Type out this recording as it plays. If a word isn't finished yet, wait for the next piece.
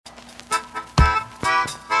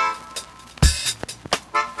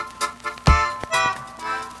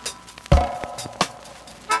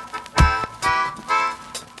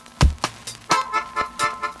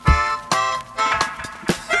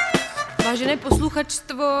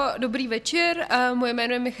posluchačstvo, dobrý večer. Moje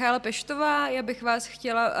jméno je Michála Peštová. Já bych vás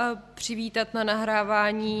chtěla přivítat na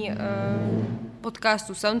nahrávání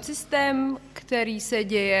podcastu Soundsystém, který se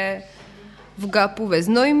děje v GAPu ve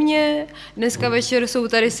Znojmě. Dneska večer jsou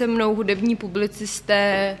tady se mnou hudební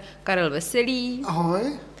publicisté Karel Veselý.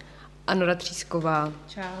 Ahoj. A Nora Třísková.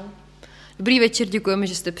 Čau. Dobrý večer, děkujeme,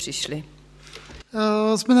 že jste přišli.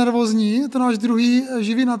 Jsme nervózní, je to náš druhý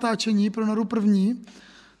živý natáčení, pro Noru první.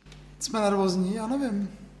 Jsme nervózní, já nevím.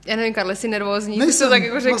 Já nevím, Karle, jsi nervózní? Nejsem. Ty to tak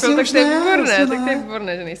jako řekl, vlastně tak to je výborné, vlastně tak to je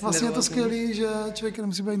výborné, že nejsi vlastně nervózní. je to skvělý, že člověk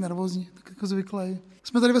nemusí být nervózní, tak jako zvyklý.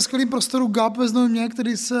 Jsme tady ve skvělém prostoru GAP ve Znojmě,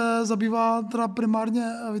 který se zabývá teda primárně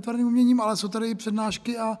výtvarným uměním, ale jsou tady i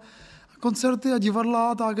přednášky a koncerty a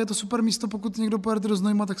divadla, tak je to super místo, pokud někdo pojede do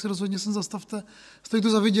Znojma, tak se rozhodně sem zastavte. Stojí to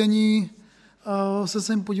za vidění, se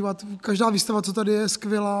sem podívat. Každá výstava, co tady je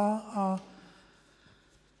skvělá.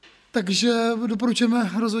 Takže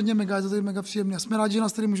doporučujeme rozhodně mega, je to tady mega příjemné. Jsme rádi, že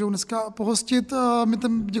nás tady můžou dneska pohostit. My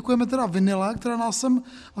tam děkujeme teda Vinile, která nás sem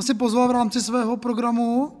vlastně pozvala v rámci svého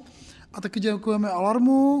programu. A taky děkujeme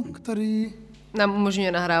Alarmu, který nám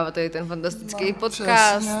umožňuje nahrávat tady ten fantastický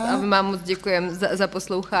podcast. Přesně. A my vám moc děkujeme za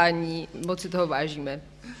poslouchání, moc si toho vážíme.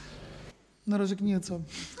 Řekni něco.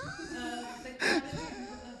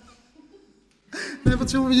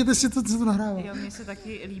 Nepotřebuji vidět, jestli to nahrává. Jo, mně se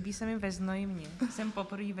taky líbí se mi ve Znojmě. Jsem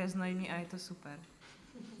poprvé ve Znojmě a je to super.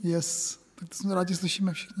 Yes, tak to jsme rádi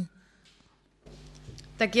slyšíme všichni.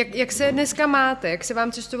 Tak jak se dneska máte? Jak se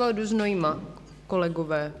vám cestovalo do Znojma,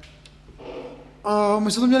 kolegové?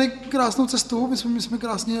 My jsme to měli krásnou cestu, my jsme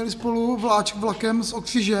krásně jeli spolu vlakem z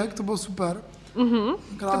Okřižek, to bylo super.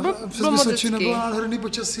 Přes Vysočinu bylo nádherný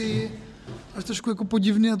počasí, až trošku jako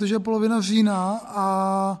podivný na to, že je polovina října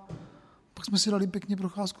a pak jsme si dali pěkně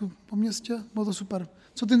procházku po městě, bylo to super.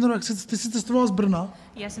 Co ty, Nora, ty jsi cestovala z Brna?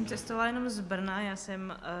 Já jsem cestovala jenom z Brna, já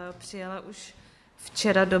jsem přijela už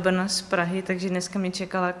včera do Brna z Prahy, takže dneska mě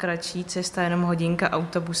čekala kratší cesta, jenom hodinka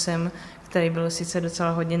autobusem, který byl sice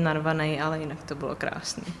docela hodně narvaný, ale jinak to bylo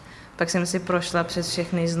krásný. Pak jsem si prošla přes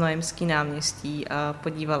všechny znojemský náměstí a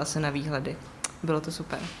podívala se na výhledy. Bylo to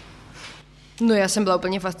super. No já jsem byla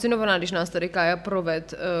úplně fascinovaná, když nás tady Kája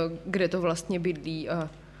proved, kde to vlastně bydlí.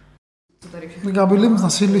 Tak já bydlím na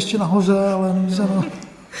sídlišti nahoře, ale nemůže, no.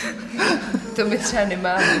 To my třeba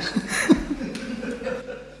nemáme.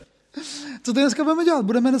 Co tady dneska budeme dělat?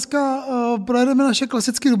 Projedeme naše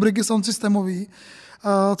klasické rubriky soundsystémový.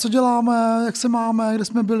 Co děláme, jak se máme, kde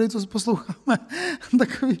jsme byli, co posloucháme.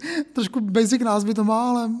 Takový trošku basic názvy to má,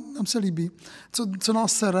 ale nám se líbí. Co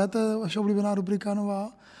nás sere, to je vaše oblíbená rubrika nová.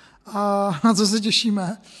 A na co se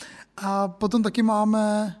těšíme. A potom taky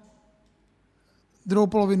máme druhou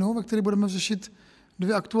polovinu, ve které budeme řešit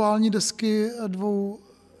 2 aktuální desky 2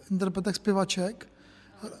 interpretek zpěvaček.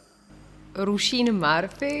 Róisín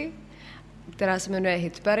Murphy, která se jmenuje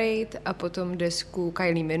Hit Parade, a potom desku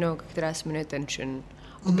Kylie Minogue, která se jmenuje Tension.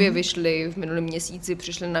 Obě vyšly v minulém měsíci,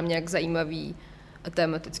 přišly nám nějak zajímavý a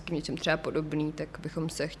tematicky něčem třeba podobný, tak bychom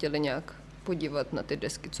se chtěli nějak podívat na ty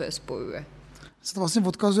desky, co je spojuje. Se to vlastně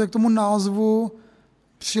odkazuje k tomu názvu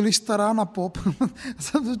Příliš stará na pop.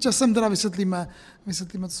 Časem teda vysvětlíme,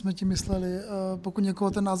 co jsme tím mysleli. Pokud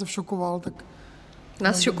někoho ten název šokoval, tak...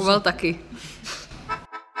 Nás šokoval taky.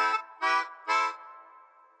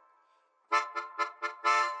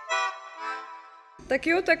 Tak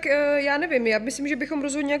jo, tak já nevím, já myslím, že bychom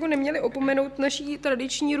rozhodně jako neměli opomenout naší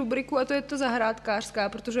tradiční rubriku a to je to zahrádkářská,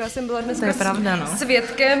 protože já jsem byla dneska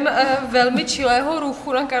svědkem velmi čilého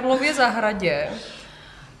ruchu na Karlově zahradě.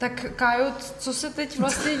 Tak Kájo, co se teď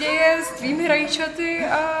vlastně děje s tvými rajčaty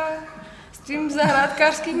a s tvým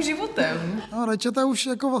zahrádkářským životem? No, rajčata už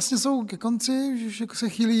jako vlastně jsou ke konci, už jako se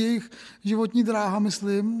chýlí jejich životní dráha,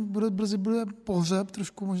 myslím. Brzy bude pohřeb,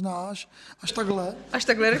 trošku možná až takhle. Až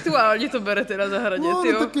takhle rituálně to berete na zahradě, no,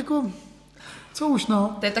 tyjo? No tak jako, co už,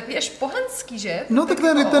 no. To je takový až pohanský, že? No tak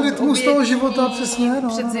ten rytmus toho života, přesně. No,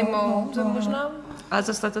 před zimou, to možná... Ale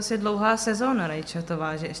zase letos je dlouhá sezóna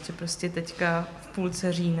rajčatová, že ještě prostě teďka v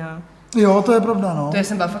půlce října. Jo, to je pravda, no. To já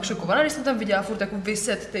jsem byla fakt šokovaná, když jsem tam viděla furt jako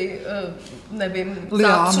vyset ty, nevím,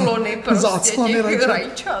 liány, záclony prostě záclony těch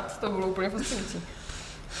rajčat. To bylo úplně fascinující.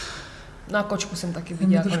 Na kočku jsem taky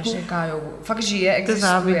viděla konečně Kájou. Fakt žije,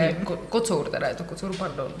 existuje. Kocour teda, je to kocour,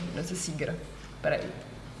 pardon, dnes je sígr. Perej.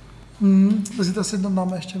 To si to asi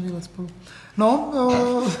dáme ještě výlet spolu. No,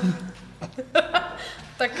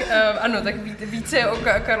 Tak ano, tak více o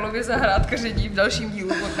Karlově zahrádkaření v dalším dílu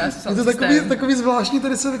podcastu. Je to takový zvláštní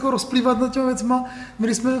tady se jako rozplývat nad těma věcma. My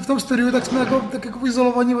když jsme v tom studiu, tak jsme jako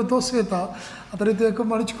izolovaní od toho světa. A tady ty jako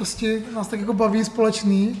maličkosti nás tak jako baví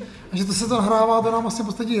společný. A že to se to nahrává, to nám vlastně v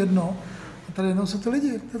podstatě jedno. A tady jednou jsou ty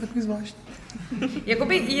lidi, to je takový zvláštní.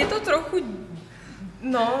 Jakoby je to trochu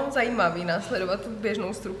No, zajímavý následovat tu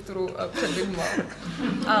běžnou strukturu před lidma,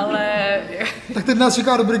 ale... Tak teď nás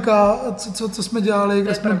čeká rubrika, co jsme dělali,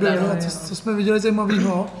 kde jsme byli a co jsme viděli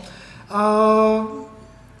zajímavého. A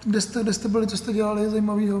kde jste byli, co jste dělali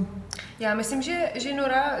zajímavého? Já myslím, že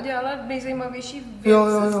Nora dělala nejzajímavější věc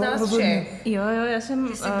z nás všech. Jo, já jsem...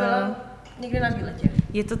 Ty jsi byla někde na výletě.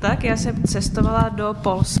 Je to tak, já jsem cestovala do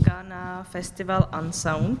Polska na festival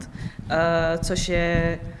Unsound, což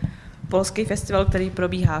je polský festival, který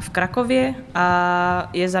probíhá v Krakově a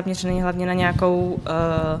je zaměřený hlavně na nějakou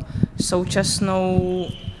současnou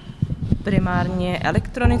primárně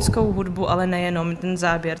elektronickou hudbu, ale nejenom. Ten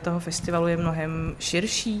záběr toho festivalu je mnohem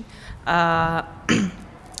širší a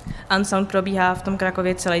Unsound probíhá v tom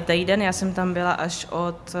Krakově celý týden. Já jsem tam byla až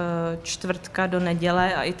od čtvrtka do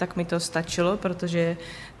neděle a i tak mi to stačilo, protože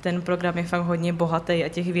ten program je fakt hodně bohatý a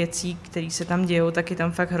těch věcí, které se tam dějou, tak je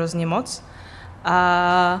tam fakt hrozně moc.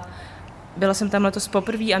 A byla jsem tam letos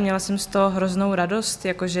poprvé a měla jsem z toho hroznou radost,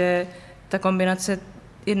 jakože ta kombinace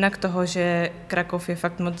jednak toho, že Krakov je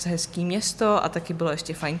fakt moc hezký město a taky bylo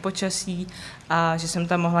ještě fajn počasí a že jsem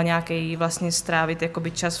tam mohla nějaký vlastně strávit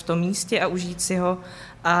jakoby čas v tom místě a užít si ho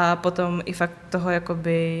a potom i fakt toho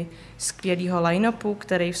jakoby skvělýho line-upu,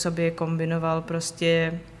 který v sobě kombinoval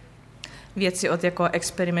prostě věci od jako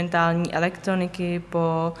experimentální elektroniky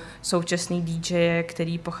po současný DJ,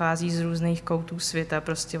 který pochází z různých koutů světa,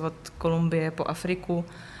 prostě od Kolumbie po Afriku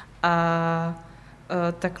a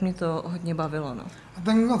tak mě to hodně bavilo. No. A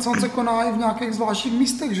ten sound se koná i v nějakých zvláštních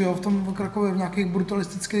místech, že jo? V tom Krakově, v nějakých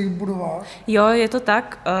brutalistických budovách. Jo, je to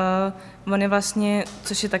tak. On je vlastně,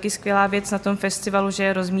 což je taky skvělá věc na tom festivalu, že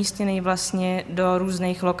je rozmístěný vlastně do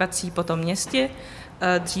různých lokací po tom městě.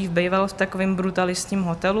 Dřív býval v takovém brutalistním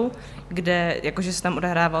hotelu, kde jakože se tam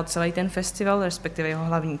odehrával celý ten festival, respektive jeho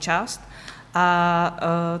hlavní část. A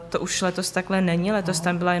to už letos takhle není, letos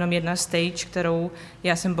tam byla jenom jedna stage, kterou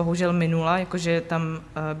já jsem bohužel minula, jakože tam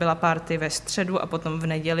byla party ve středu a potom v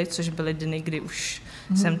neděli, což byly dny, kdy už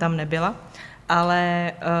jsem tam nebyla.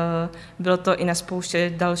 Ale bylo to i na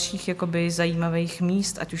spoustě dalších jakoby zajímavých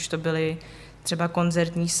míst, ať už to byly třeba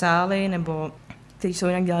koncertní sály, nebo které jsou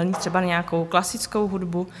jinak dělané třeba na nějakou klasickou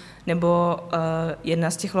hudbu, nebo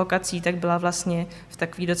jedna z těch lokací tak byla vlastně v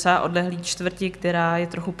takové docela odlehlé čtvrti, která je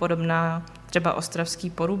trochu podobná třeba ostravský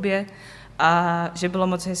Porubě a že bylo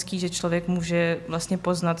moc hezký, že člověk může vlastně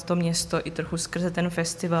poznat to město i trochu skrze ten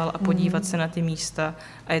festival a podívat se na ty místa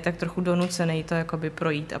a je tak trochu donucený to jakoby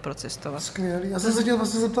projít a procestovat. Skvělý. Já jsem se chtěl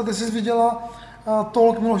vlastně zeptat, jestli jsi viděla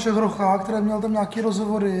talk Miloše Hrocha, který měl tam nějaký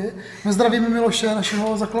rozhovory. My zdravíme Miloše,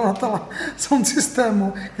 našeho zakladatele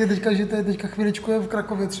Soundsystému, který teďka chviličku je v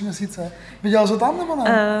Krakově 3 měsíce. Viděla jsi ho tam nebo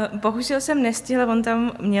ne? Bohužel jsem nestihla, on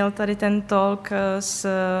tam měl tady ten talk s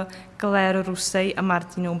Claire Rusey a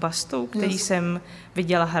Martinou Bastou, který jsem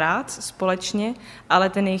viděla hrát společně, ale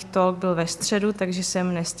ten jejich talk byl ve středu, takže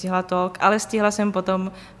jsem nestihla talk, ale stihla jsem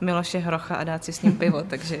potom Miloše Hrocha a dát si s ním pivo,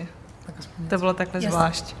 takže to bylo takhle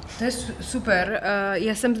zvlášť. To je super.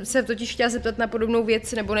 Já jsem se totiž chtěla zeptat na podobnou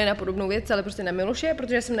věc, nebo ne na podobnou věc, ale prostě na Miloše,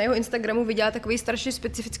 protože jsem na jeho Instagramu viděla takový strašně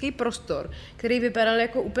specifický prostor, který vypadal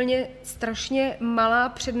jako úplně strašně malá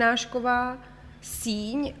přednášková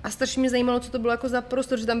síň a strašně mě zajímalo, co to bylo jako za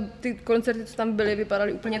prostor, že tam ty koncerty, co tam byly,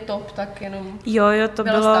 vypadaly úplně top, tak jenom... Jo,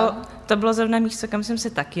 to bylo zrovna místo, kam jsem se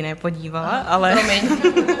taky nepodívala, ale...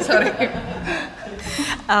 Sorry.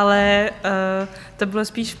 Ale to bylo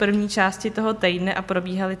spíš v první části toho týdne a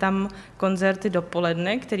probíhaly tam koncerty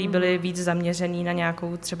dopoledne, které byly víc zaměřený na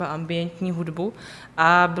nějakou třeba ambientní hudbu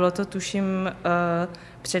a bylo to tuším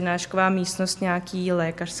přednášková místnost nějaký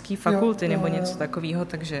lékařský fakulty nebo něco takového,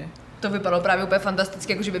 takže... To vypadalo právě úplně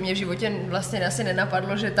fantasticky, jako že by mě v životě vlastně asi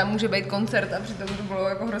nenapadlo, že tam může být koncert a přitom to bylo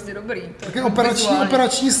jako hrozně dobrý. Taky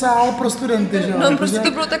operační sál pro studenty, že jo? No prostě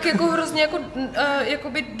to bylo tak jako hrozně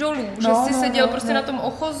jakoby dolů, že jsi seděl prostě na tom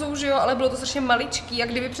ochozu, že jo, ale bylo to strašně maličký a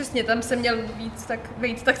kdyby přesně tam se měl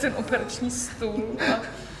vejít tak ten operační stůl.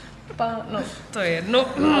 No, to je jedno.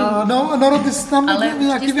 No, ty jsi tam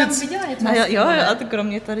nějaký věc. Jo, a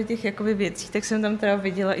kromě tady těch jakoby věcí, tak jsem tam teda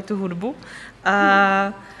viděla i tu hudbu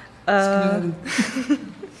a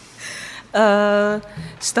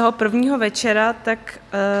z toho prvního večera, tak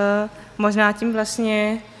možná tím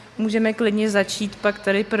vlastně můžeme klidně začít pak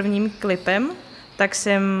tady prvním klipem, tak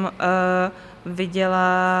jsem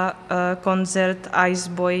viděla koncert Ice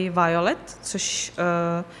Boy Violet, což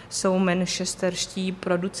jsou manchesterští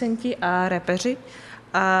producenti a rapeři.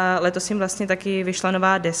 A letos jim vlastně taky vyšla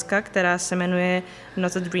nová deska, která se jmenuje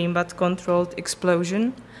Not a Dream But Controlled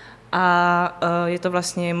Explosion. A je to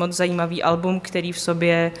vlastně moc zajímavý album, který v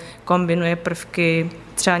sobě kombinuje prvky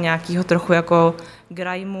třeba nějakého trochu jako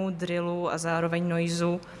grimeu, drillu a zároveň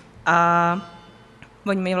noizu. A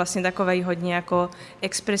Oni mají vlastně takovej hodně jako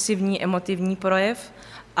expresivní, emotivní projev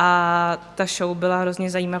a ta show byla hrozně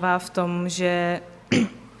zajímavá v tom, že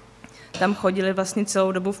tam chodili vlastně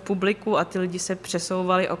celou dobu v publiku a ty lidi se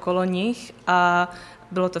přesouvali okolo nich a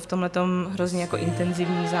bylo to v tomhletom hrozně jako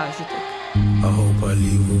intenzivní zážitek. I hope I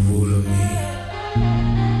leave with all of me.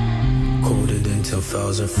 Colder than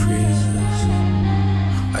 10,000 freezers.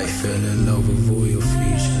 I fell in love with all your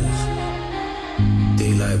features.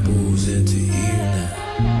 Daylight balls into evening.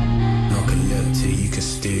 Not collected, you can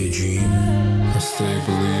stay dreaming. I stay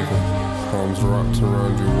believing. Arms wrapped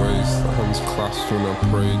around your waist. The hands clasped when I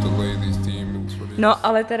pray. Delay these demons. No,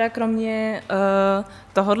 ale teda kromě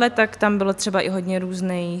tohodle, tak tam bylo třeba i hodně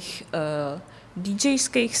různých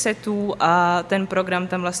DJských setů a ten program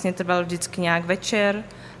tam vlastně trval vždycky nějak večer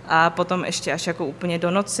a potom ještě až jako úplně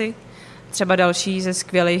do noci. Třeba další ze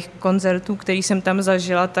skvělých koncertů, který jsem tam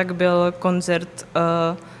zažila, tak byl koncert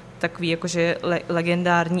takový jakože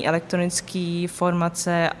legendární elektronický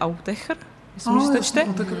formace Autecher, myslím, že se to čte.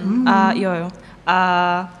 A jo.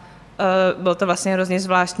 A byl to vlastně hrozně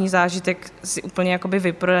zvláštní zážitek z úplně jakoby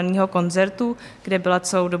vyprodaného koncertu, kde byla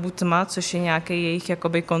celou dobu tma, což je nějaký jejich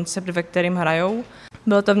jakoby koncept, ve kterém hrajou.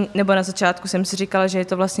 Bylo to, nebo na začátku jsem si říkala, že je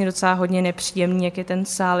to vlastně docela hodně nepříjemný, jak je ten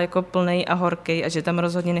sál jako plnej a horkej a že tam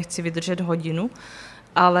rozhodně nechci vydržet hodinu,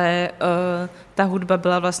 ale ta hudba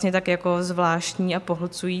byla vlastně tak jako zvláštní a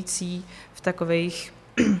pohlcující v takových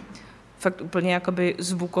fakt úplně jakoby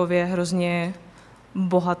zvukově hrozně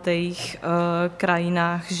bohatých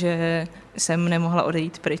krajinách, že jsem nemohla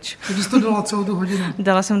odejít pryč. Takže jsi to dala celou tu hodinu?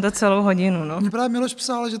 Dala jsem to celou hodinu, no. Mě právě Miloš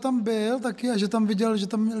psal, že tam byl taky a že tam viděl, že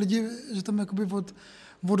tam lidi, že tam jakoby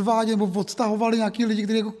odváděli nebo odtahovali nějaký lidi,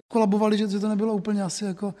 kteří jako kolabovali, že to nebylo úplně asi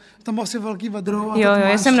jako, tam bylo asi velký vedro. A jo,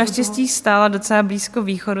 já jsem naštěstí stála docela blízko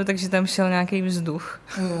východu, takže tam šel nějaký vzduch.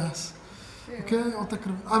 Yes. Okay, tak.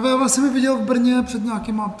 A já jsem mi viděl v Brně před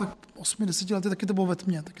nějakýma tak 8-10 lety, taky to bylo ve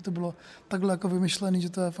tmě, taky to bylo takhle jako vymyšlený, že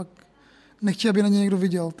to je fakt, nechci, aby na ně někdo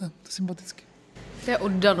viděl, to je sympatický. To je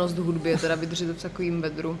oddanost hudbě, teda vydržet v takovým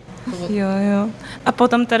vedru. Jo. A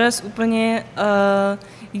potom teda z úplně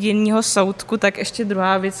jinýho soudku, tak ještě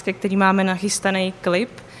druhá věc, ke který máme nachystaný klip,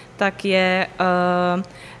 tak je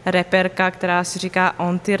reperka, která si říká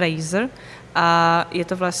Auntie Razor a je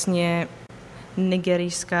to vlastně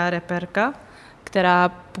nigerijská reperka, která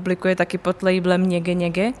publikuje taky pod labelem Něge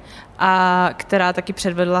Něge a která taky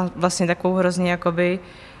předvedla vlastně takovou hrozně jakoby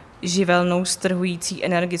živelnou, strhující,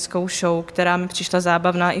 energickou show, která mi přišla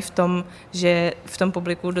zábavná i v tom, že v tom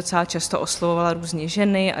publiku docela často oslovovala různě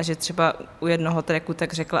ženy a že třeba u jednoho tracku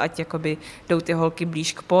tak řekla, ať jakoby jdou ty holky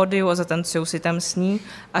blíž k pódiu a zatancujou si tam s ní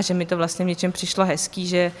a že mi to vlastně v něčem přišlo hezký,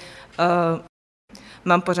 že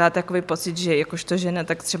mám pořád takový pocit, že jakožto žena,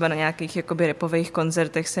 tak třeba na nějakých jakoby rapových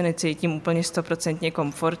koncertech se necítím úplně 100%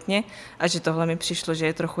 komfortně a že tohle mi přišlo, že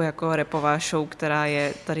je trochu jako rapová show, která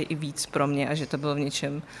je tady i víc pro mě a že to byl v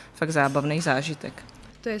něčem fakt zábavný zážitek.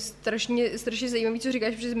 To je strašně zajímavé, co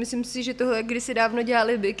říkáš, protože myslím si, že tohle kdysi dávno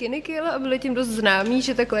dělali Bikini Kill a byli tím dost známí,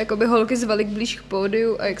 že takhle jakoby holky zvali blíž k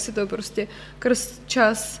pódiu a jak se to prostě skrz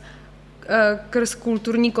čas, skrz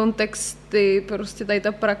kulturní kontexty, prostě tady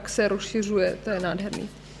ta praxe rozšiřuje, to je nádherný.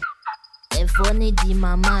 Ẹ̀fọ́ di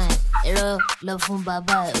màmá ẹ̀, ẹ̀rọ lọ fún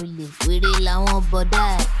bàbá ẹ̀ olè, wèrè làwọn bọ̀dá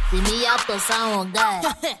ẹ̀, tèmi yàtọ̀ sáwọn gá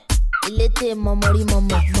ẹ̀. Elétè mọ̀mọ́rí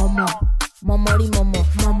mọ̀mọ́, mọ̀mọ́rí mọ̀mọ́,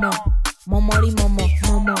 mọ̀mọ́rí mọ̀mọ́,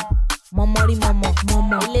 mọ̀mọ́rí mọ̀mọ́,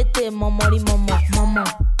 elétè mọ̀mọ́rí mọ̀mọ́,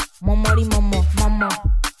 mọ̀mọ́rí mọ̀mọ́.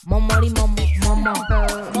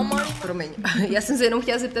 Promiň. Já jsem se jenom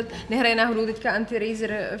chtěla zeptat, nehraje náhodou teďka Anti-Razor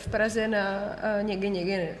v Praze na Něge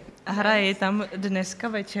Něge, ne? Hraje tam dneska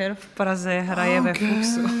večer v Praze, hraje ve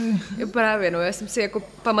Fuxu. Jo, právě, no, já jsem si jako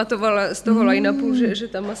pamatovala z toho line-upu, že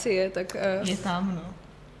tam asi je, tak... Je tam, no.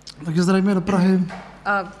 Takže zdravíme do Prahy.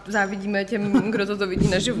 A závidíme těm, kdo toto vidí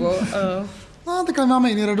naživo. No, tak máme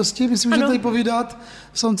jiné radosti. Myslím, že tady povídat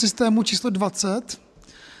v Soundsystému číslo 20,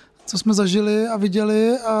 co jsme zažili a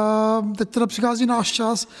viděli. A teď teda přichází náš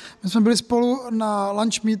čas. My jsme byli spolu na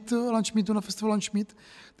Lunch Meetu, na festivalu Lunch Meet,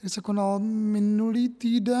 který se konal minulý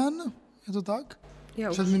týden. Je to tak?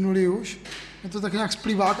 Předminulý už. Je to tak nějak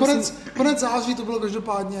splývá. Konec září to bylo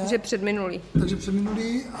každopádně. Že předminulý. Takže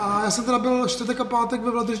předminulý. A já jsem teda byl čtvrtek a pátek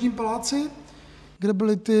ve Vladržním paláci, kde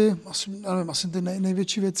byly ty, asi ty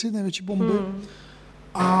největší věci, největší bomby.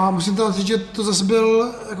 A musím teda říct, že to zase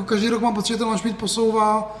byl, jako každý rok mám pocit, že ten Lunch Meet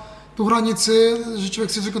posouvá tu hranici, že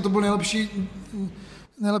člověk si řekl, to byl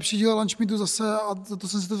nejlepší díl Lunch Meetu zase a to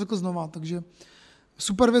jsem si to řekl znova, takže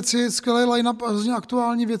super věci, skvělý line-up, hrozně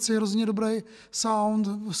aktuální věci, hrozně dobrý sound,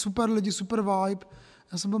 super lidi, super vibe.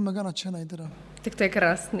 Já jsem byl mega nadšenej teda. Tak to je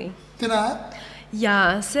krásný. Ty ne?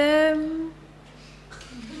 Já jsem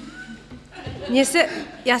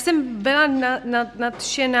Já jsem byla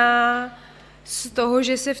nadšená z toho,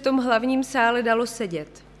 že se v tom hlavním sále dalo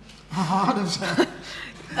sedět. Aha, dobře.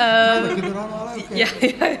 Já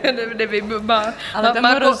nevím,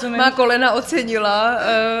 má kolena ocenila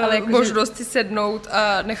možnost si sednout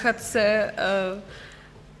a nechat se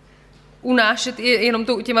unášet jenom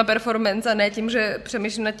těma performance a ne tím, že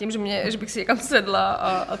přemýšlím nad tím, že bych si někam sedla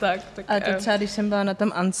a tak. Ale to třeba, když jsem byla na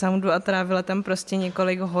tom Unsoundu a trávila tam prostě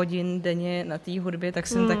několik hodin denně na té hudbě, tak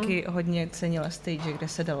jsem taky hodně cenila stage, kde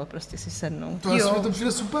se dalo prostě si sednout. To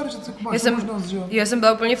přijde super, že to máš možnost, že jo? Já jsem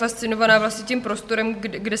byla úplně fascinovaná vlastně tím prostorem,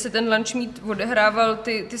 kde se ten lunch meet odehrával,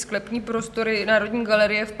 ty sklepní prostory Národní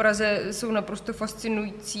galerie v Praze jsou naprosto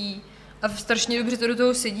fascinující. A strašně dobře to do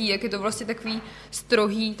toho sedí, jak je to vlastně takový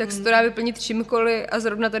strohý, tak se to dá vyplnit čímkoliv a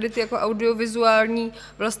zrovna tady ty jako audiovizuální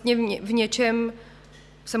vlastně v něčem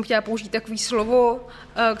jsem chtěla použít takový slovo,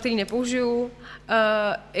 který nepoužiju,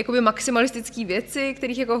 jakoby maximalistický věci,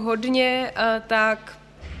 kterých jako hodně, tak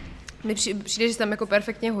mi přijde, že se tam jako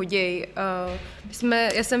perfektně hoděj.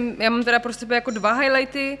 Já mám teda pro sebe jako 2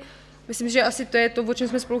 highlighty. Myslím, že asi to je to, o čem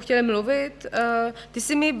jsme spolu chtěli mluvit. Ty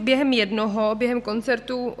jsi mi během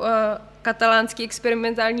koncertu katalánské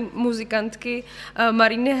experimentální muzikantky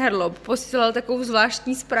Mariny Herlob posílal takovou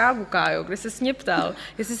zvláštní zprávu, Kájo, kde se mě ptal,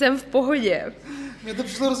 jestli jsem v pohodě. Mně to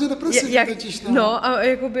přišlo hrozně depresivní totiž. No a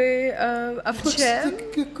jakoby, a v čem?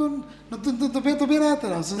 Tobě ne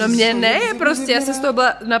teda. No mě ne, prostě, já jsem z toho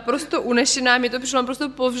byla naprosto unešená, mě to přišlo naprosto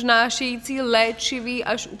povznášející, léčivý,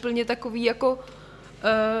 až úplně takový jako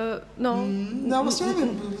Já vlastně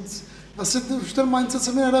nevím. Vlastně už ten mindset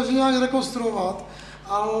se mi nedaří nějak rekonstruovat,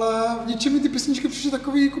 ale v něčem mi ty písničky přišly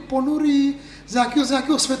takový jako ponurý, z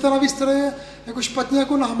nějakého světa navíc, který je jako špatně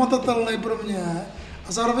jako nahmatatelný pro mě.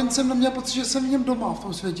 A zároveň jsem neměl pocit, že jsem v něm doma v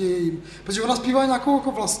tom světě jejím. Protože ona zpívá nějakou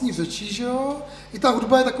jako vlastní řečí, že jo? I ta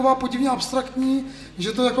hudba je taková podivně abstraktní,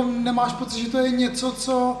 že to jako nemáš pocit, že to je něco,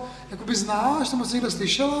 co jakoby znáš, nebo jsi někde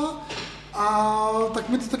slyšela. A tak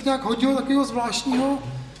mi to tak nějak hodilo takového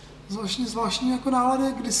zvláštní jako nálady,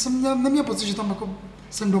 kdy jsem neměl pocit, že tam jako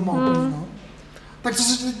jsem doma. No. Tak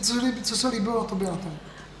co se líbilo na tobě na tom?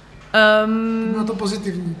 Na to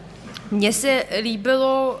pozitivní. Mně se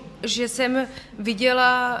líbilo, že jsem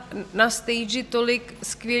viděla na stage tolik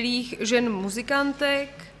skvělých žen muzikantek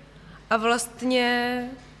a vlastně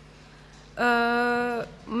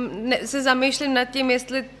se zamýšlím nad tím,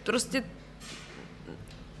 jestli prostě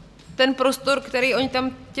ten prostor, který oni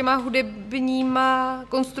tam těma hudebníma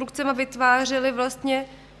konstrukcema vytvářeli, vlastně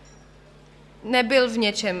nebyl v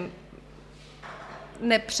něčem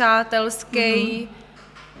nepřátelský,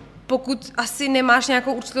 pokud asi nemáš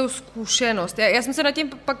nějakou určitou zkušenost. Já jsem se nad tím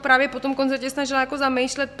pak právě po tom koncertě snažila jako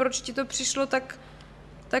zamýšlet, proč ti to přišlo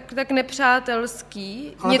tak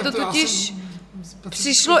nepřátelský. Mně to totiž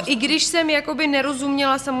přišlo, i když jsem jakoby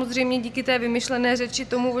nerozuměla samozřejmě díky té vymyšlené řeči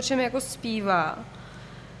tomu, o čem jako zpívá,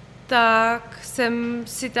 tak jsem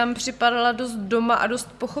si tam připadala dost doma a dost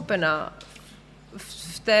pochopená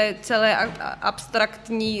v té celé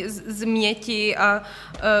abstraktní změti a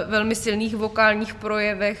velmi silných vokálních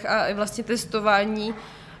projevech a vlastně testování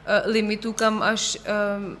limitů, kam až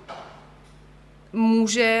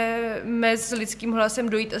můžeme s lidským hlasem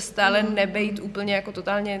dojít a stále nebejt úplně jako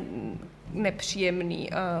totálně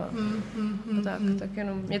nepříjemný a tak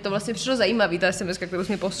jenom. Mě to vlastně přišlo zajímavý, ta SMS, kterou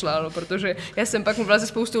jsi mi poslal, protože já jsem pak mluvila se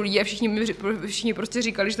spoustou lidí a všichni prostě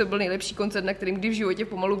říkali, že to byl nejlepší koncert, na kterým kdy v životě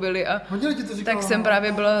pomalu byli a tak jsem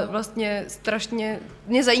právě byla vlastně strašně,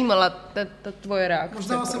 mě zajímala ta tvoje reakce.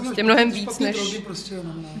 Možná jsem prostě mnohem víc než... Prostě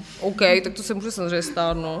jenom, ne. OK, tak to se může samozřejmě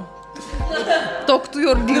stát, no. Talk to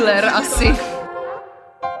your dealer asi.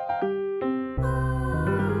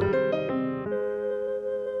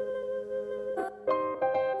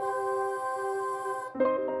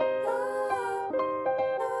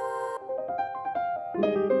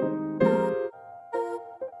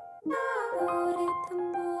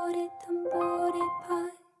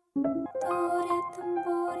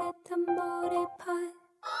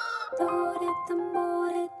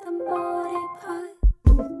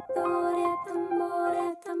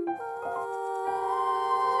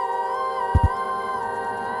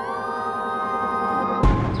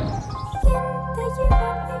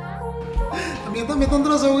 Mě tam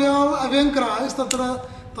teda zaujal Evian Christ,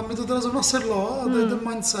 tam mi to teda zrovna sedlo, ten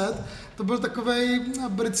mindset. To byl takovej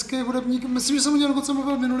britský hudebník, myslím, že jsem o něm dokonce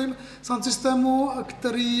mluvil v minulým Soundsystému,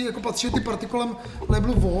 který jako patří ty partikolem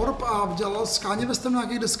labelu Warp a dělal s Kanye Westem na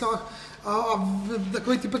nějakých deskách a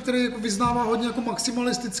takový typ, který jako vyznává hodně jako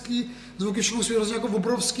maximalistický zvuky, všechno svý hrozně jako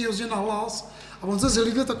obrovský, hrozně nahlas A on se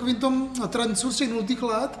zhlídl takovým tom trendu z těch 0.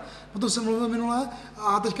 let, o tom jsem mluvil minule,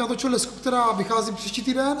 a teďka natočil desku, která vychází příští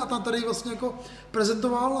týden a tam tady vlastně jako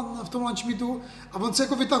prezentoval v tom launch meetu a on se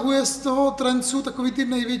jako vytahuje z toho trendu takový ty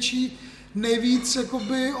nejvíc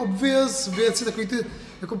jakoby obvious věci, takový ty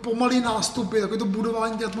jako pomalý nástupy, takový to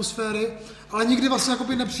budování té atmosféry, ale nikdy vlastně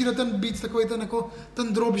jakoby nepřijde ten beat, takový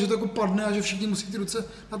ten drop, že to jako padne a že všichni musí ty ruce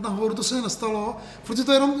dát nahoru, to se nestalo. Furt je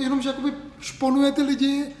to jenom že jakoby šponuje ty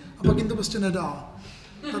lidi a pak jim to prostě nedá.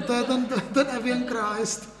 To je ten Evian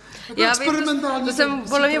Christ. Já vím, to jsem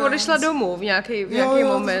podle mě odešla domů v nějaký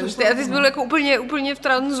moment. Ty jsi byl jako úplně v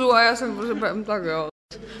tranzu a já jsem tak jo.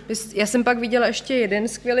 Já jsem pak viděla ještě jeden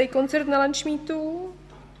skvělý koncert na Lunch Meetu.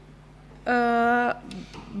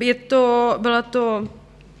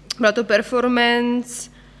 Byla to performance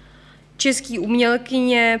český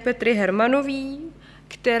umělkyně Petry Hermanový,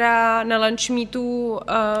 která na Lunch Meetu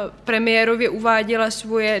premiérově uváděla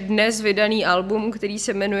svoje dnes vydaný album, který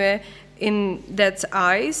se jmenuje In Dead's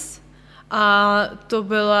Eyes. A to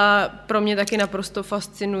byla pro mě taky naprosto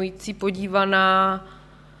fascinující podívaná.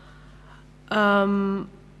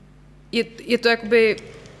 Je to jakoby,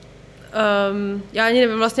 já ani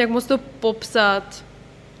nevím vlastně, jak moc to popsat,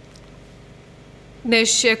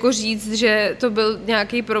 než jako říct, že to byl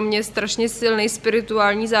nějaký pro mě strašně silný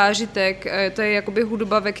spirituální zážitek. To je jakoby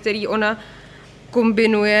hudba, ve který ona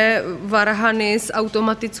kombinuje varhany s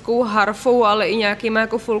automatickou harfou, ale i nějakýma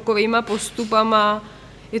jako folkovýma postupama.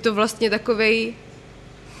 Je to vlastně takovej...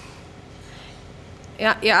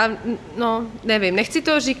 Já nevím, nechci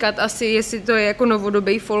to říkat asi, jestli to je jako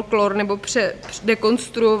novodobý folklor nebo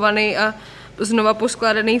dekonstruovaný a znova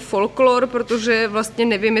poskládaný folklor, protože vlastně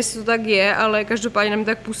nevím, jestli to tak je, ale každopádně nám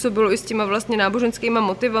tak působilo i s těma vlastně náboženskýma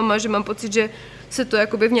motivama, že mám pocit, že se to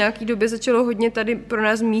jakoby v nějaký době začalo hodně tady pro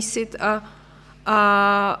nás mísit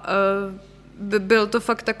a byl to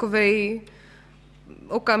fakt takovej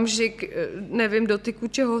okamžik, nevím, dotyku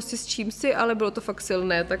čeho si s čím si, ale bylo to fakt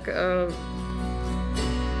silné, tak...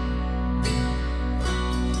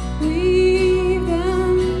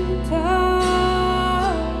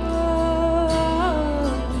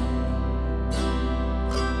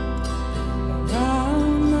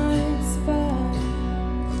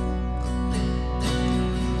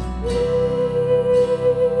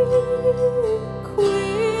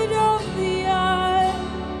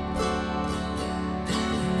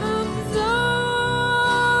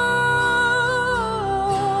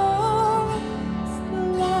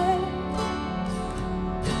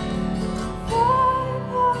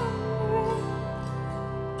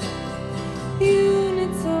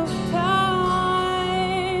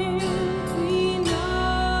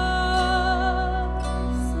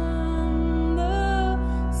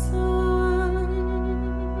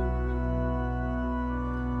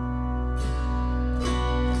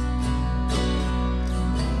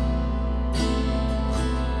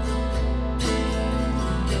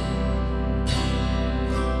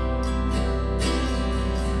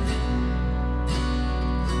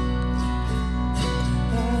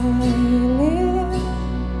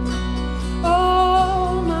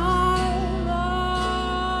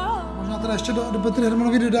 Ještě do Petry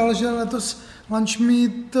Hermanový dodal, že letos Lunch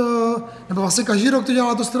Meet, nebo vlastně každý rok to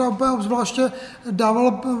dělala, to teda úplně obzvláště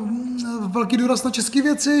dával velký důraz na české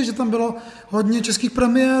věci, že tam bylo hodně českých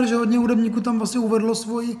premiér, že hodně hudebníků tam vlastně uvedlo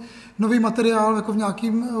svůj nový materiál jako v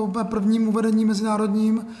nějakým prvním uvedení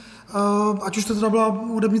mezinárodním. Ať už to teda byla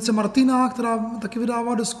hudebnice Martina, která taky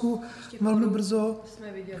vydává desku velmi brzo.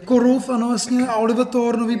 Koruf, ano, jasně, a Oliver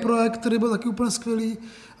Thor, nový projekt, který byl taky úplně skvělý.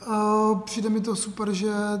 Přijde mi to super,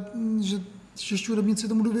 že čeští hudebníci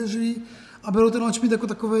tomu důvěřují a berou ten Lunch Meet jako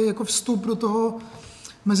takový jako vstup do toho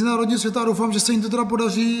mezinárodního světa a doufám, že se jim to teda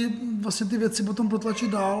podaří vlastně ty věci potom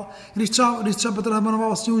protlačit dál. Když třeba Petra Hermanová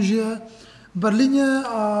vlastně už je v Berlíně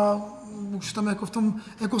a už tam jako v tom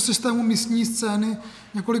ekosystému místní scény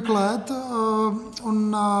několik let.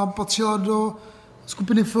 Ona patřila do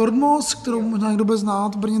skupiny Fjordmos, kterou možná někdo bude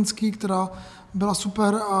znát, brněnský, která byla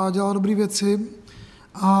super a dělala dobré věci.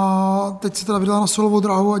 A teď se teda vydala na solovou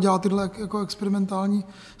dráhu a dělá tyhle jako experimentální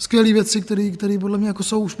skvělé věci, které podle mě jako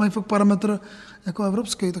jsou, už mají fakt parametr jako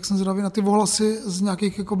evropský, tak jsem zvědavý na ty ohlasy z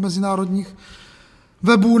nějakých jako mezinárodních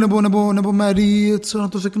webů nebo médií, co na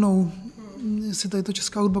to řeknou. Jestli tady to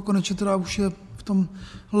česká hudba konečně teda už je v tom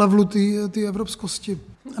levelu ty evropskosti.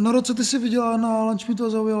 Noro, co ty jsi viděla na Lunch Meetu a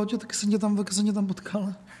zaujalo tě, taky jsem tě tam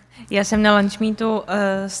potkala. Já jsem na Lunch Meetu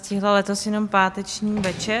stihla letos jenom páteční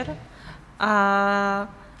večer a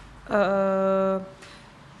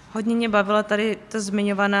hodně mě bavila tady ta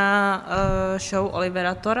zmiňovaná show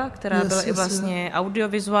Olivera Thora, která byla i vlastně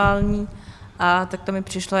audiovizuální a tak to mi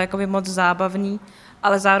přišlo jakoby moc zábavný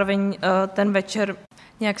ale zároveň ten večer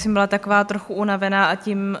nějak jsem byla taková trochu unavená a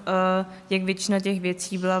tím, jak většina těch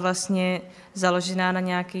věcí byla vlastně založená na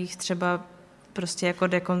nějakých třeba prostě jako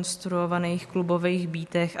dekonstruovaných klubových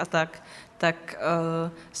beatech a tak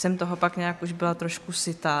jsem toho pak nějak už byla trošku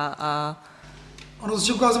sytá a Ono z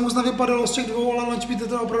ukázem už nevypadalo z těch dvou, ale Lunch Beat je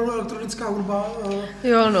to opravdu elektronická hudba.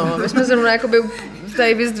 Jo, no, my jsme zrovna jakoby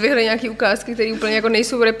tady vyzdvihli nějaké ukázky, které úplně jako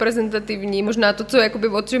nejsou reprezentativní. Možná to, co jakoby,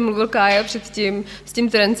 o čem mluvil Kája předtím, s tím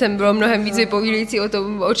trencem, bylo mnohem víc vypovídající o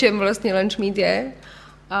tom, o čem vlastně Lunch Meat je.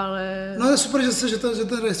 Ale... No je super, že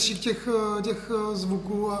ten rejstřík těch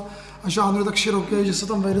zvuků a žánrů je tak široký, že se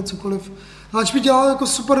tam vejde cokoliv. Lunch Meat dělal jako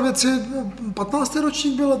super věci, 15.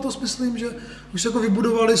 ročník byl letos, myslím, že už jako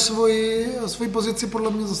vybudovali svoji pozici,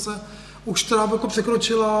 podle mě zase už teda jako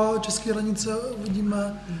překročila české hranice,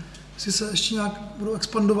 uvidíme, jestli se ještě nějak budou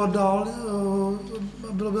expandovat dál,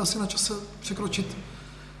 bylo by asi na čase překročit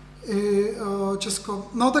i Česko.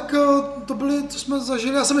 No tak to byly, co jsme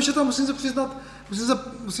zažili, já jsem ještě tam, musím se přiznat,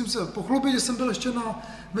 musím se pochlubit, že jsem byl ještě na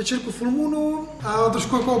večerku Full Moonu,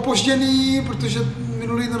 trošku jako opožděný, protože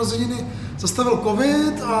minulý narozeniny zastavil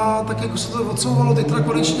covid a tak jako se to odsouvalo, teď teda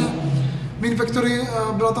konečně Mean Factory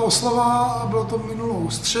byla ta oslava a bylo to minulou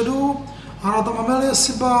středu. Hrála tam Amelie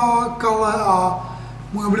Siba, Kale a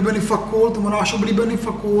můj oblíbený Fakult, to náš oblíbený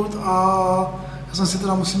Fakult a já jsem si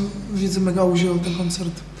teda, musím říct, mega užil ten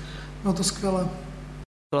koncert. Bylo to skvělé.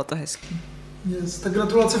 Bylo to hezký. Yes. Tak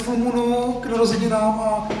gratulace Full Moonu k narozeninám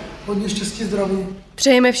a hodně štěstí, zdraví.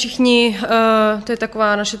 Přejeme všichni, to je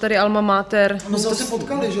taková naše tady alma mater. A my jsme se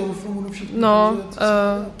potkali, že jo, Full Moonu všichni. No,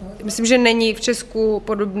 myslím, že není v Česku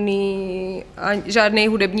podobný žádný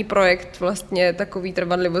hudební projekt vlastně takový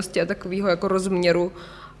trvanlivosti a takového jako rozměru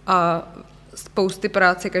a spousty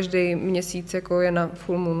práce každý měsíc, jako je na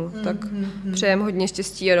Full Moonu. Tak přejeme hodně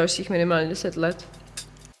štěstí a dalších minimálně 10 let.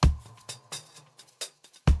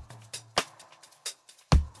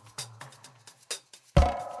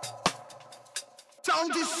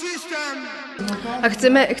 A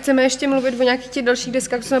chceme ještě mluvit o nějakých těch dalších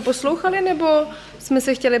deskách, co jsme poslouchali, nebo jsme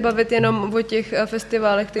se chtěli bavit jenom o těch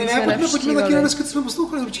festivalech, které jsme navštívali? Pojďme taky na desky, co jsme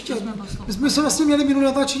poslouchali, určitě. My jsme se vlastně měli minulé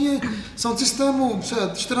natáčení Soundsystému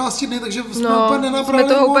před 14 dny, takže jsme úplně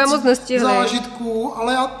nenabrali zážitků,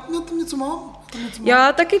 ale já tam něco mám.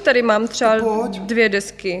 Já taky tady mám třeba 2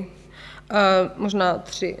 desky, možná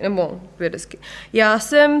 3, nebo 2 desky. Já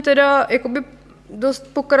jsem teda jakoby dost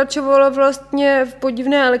pokračovala vlastně v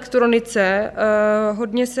podivné elektronice.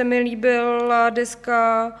 Hodně se mi líbila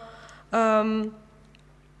deska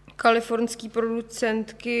kalifornské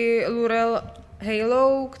producentky Laurel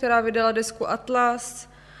Halo, která vydala desku Atlas.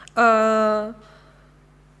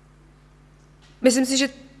 Myslím si, že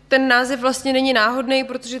ten název vlastně není náhodný,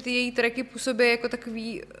 protože ty její tracky působí jako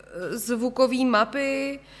takový zvukový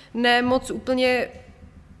mapy, ne moc úplně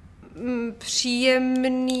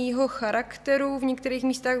příjemného charakteru, v některých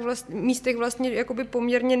místech vlastně jakoby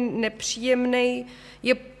poměrně nepříjemnej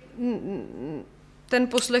je ten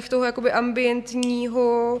poslech toho jakoby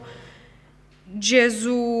ambientního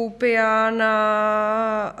jazzu,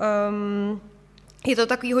 piana, je to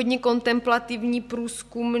takový hodně kontemplativní,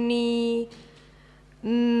 průzkumný,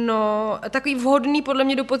 no, takový vhodný podle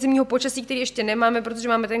mě do podzimního počasí, který ještě nemáme, protože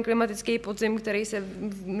máme ten klimatický podzim, který se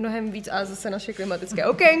mnohem víc, a zase naše klimatické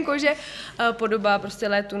okénko, že podobá prostě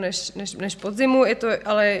létu než podzimu. Je to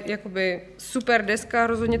ale jakoby super deska,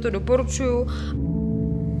 rozhodně to doporučuju.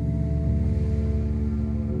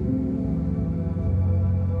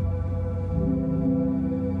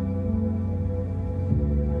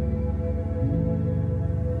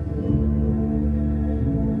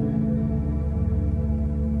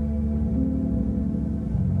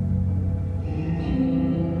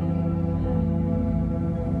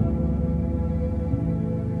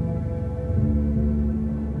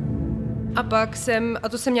 A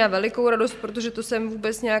to jsem měla velikou radost, protože to jsem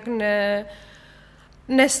vůbec nějak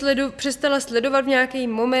přestala sledovat v nějaký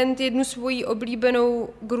moment jednu svoji oblíbenou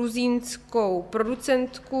gruzínskou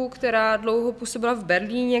producentku, která dlouho působila v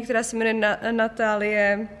Berlíně, která se jmenuje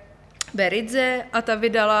Natálie Beridze a ta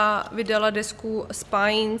vydala desku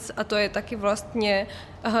Spines a to je taky vlastně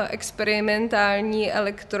experimentální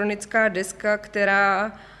elektronická deska,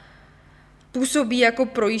 která působí jako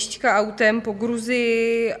projížďka autem po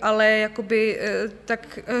Gruzii, ale jakoby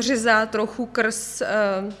tak řezá trochu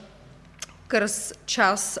krz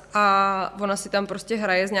čas a ona si tam prostě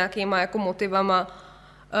hraje s nějakýma jako motivama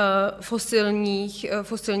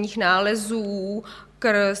fosilních nálezů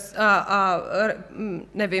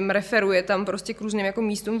nevím, referuje tam prostě k různým jako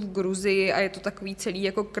místům v Gruzii a je to takový celý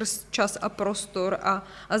jako krst, čas a prostor a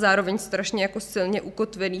zároveň strašně jako silně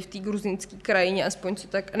ukotvený v té gruzínské krajině, aspoň co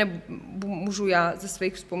tak, nebo můžu já ze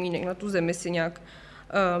svých vzpomínek na tu zemi si nějak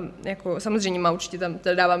jako, samozřejmě má určitě tam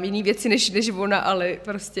dávám jiný věci než ona, ale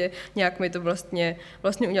prostě nějak mi to vlastně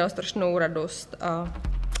udělalo strašnou radost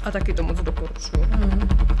a taky to moc doporučuji.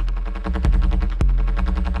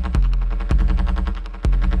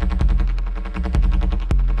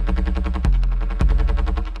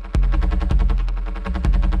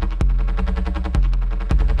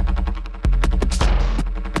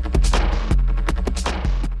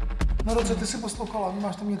 Co ty jsi poslouchala?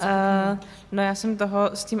 Máš tam něco? No já jsem toho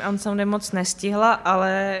s tím ensemblem moc nestihla,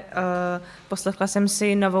 ale poslechla jsem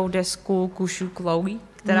si novou desku Kushu Chloe,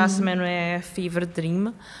 která se jmenuje Fever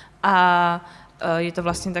Dream a je to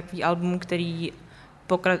vlastně takový album, který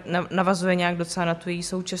navazuje nějak docela na tu její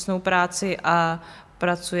současnou práci a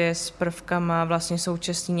pracuje s prvkama vlastně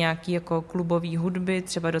současný nějaký jako klubový hudby,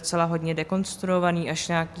 třeba docela hodně dekonstruovaný až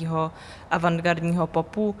nějakého avantgardního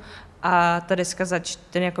popu. A ta deska,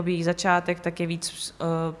 ten jakoby její začátek, tak je víc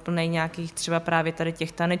plnej nějakých třeba právě tady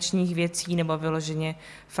těch tanečních věcí nebo vyloženě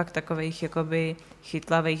fakt takových jakoby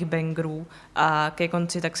chytlavých bangerů a ke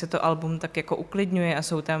konci tak se to album tak jako uklidňuje a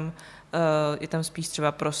je tam spíš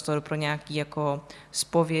třeba prostor pro nějaký jako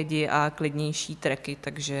zpovědi a klidnější tracky,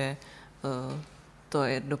 takže to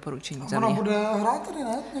je doporučení za mě. Ona bude hrát tady,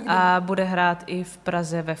 ne? Někdy? A bude hrát i v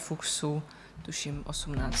Praze ve Fuchsu, tuším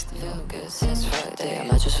 18.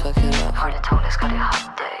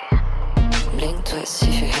 Blink twist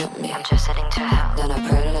if you hit me. I'm just heading to hell. Then I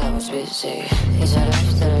prayed that I was busy. He said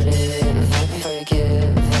after I live, if I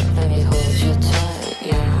forgive, let me hold you tight,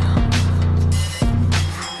 yeah.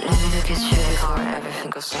 Let me look at you before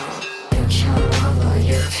everything goes on. You can't mama,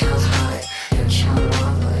 you can't hide. You can't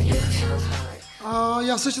mama, you can't hide.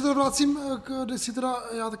 Já se ještě teda vracím, když si teda,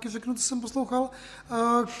 já taky řeknu, co jsem poslouchal,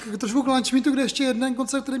 trošku k Lunch Meetu, kde ještě jeden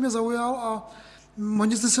koncert, který mě zaujal a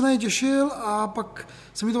hodně jsem se na něj těšil a pak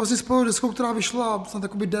se mi to vlastně spojilo deskou, která vyšla snad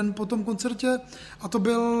takový den po tom koncertě a to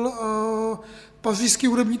byl pařížský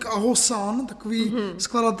hudebník Ahosan, takový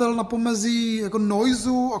skladatel na pomezí jako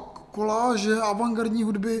noiseu a koláže, avantgardní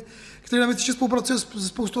hudby, který navíc ještě spolupracuje se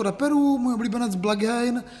spoustou rapperů, můj oblíbenec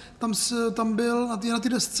Blackhain, tam byl na té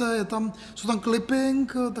desce, jsou tam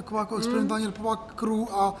Clipping, taková jako experimentální rapová crew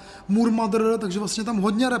a Murmother, takže vlastně tam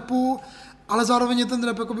hodně rapu, ale zároveň je ten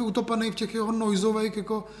rap jakoby utopený v těch jeho noiseových,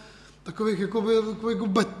 jako takových jako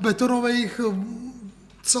betonových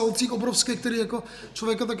celcích obrovských, který jako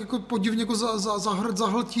člověka tak jako podivně jako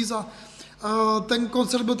zahltí. Ten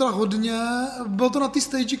koncert byl teda byl to na té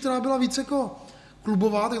stage, která byla víc jako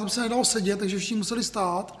klubová, tak tam se nedalo sedět, takže všichni museli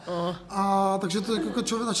stát. A takže to jako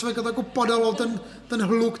na člověka to jako padalo ten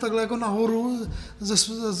hluk takhle jako nahoru,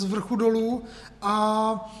 z vrchu dolů.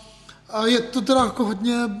 A je to teda jako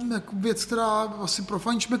hodně jako věc, která asi pro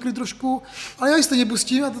fajnšmekry trošku, ale já ji stejně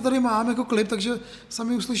pustím a to tady mám jako klip, takže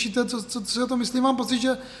sami uslyšíte, co si o to myslím. Mám pocit,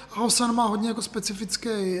 že Ahosan má hodně jako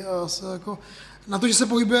specifický, jako, na to, že se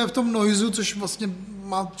pohybuje v tom noiseu, což vlastně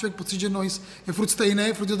má člověk pocit, že noise je furt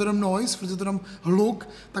stejný, furt je to jenom noise, furt je to jenom hluk,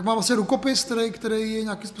 tak má vlastně rukopis, který je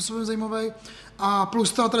nějakým způsobem zajímavý. A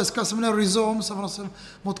plus ta deska se jmenuje Rhythms a ona se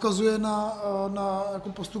odkazuje na jako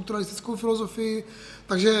poststrukturalistickou filozofii,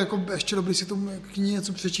 takže jako ještě dobrý si tomu knihy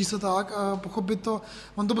něco přečíst a tak a pochopit to.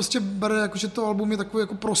 On to prostě bere, jako, že to album je takový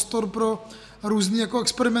jako prostor pro různý jako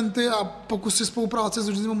experimenty a pokusy spolupráce s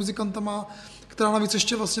různými muzikantama, která navíc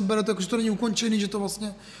ještě vlastně bere to, jako, že to není ukončený, že to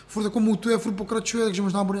vlastně furt jako mutuje, furt pokračuje, takže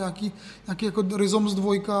možná bude nějaký jako Rhythms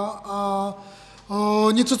 2 a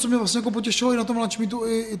něco, co mě vlastně jako potěšilo i na tom Lunch Meetu,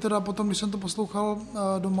 i teda potom, když jsem to poslouchal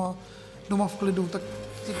doma v klidu, tak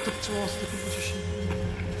to třeba vás taky potěší.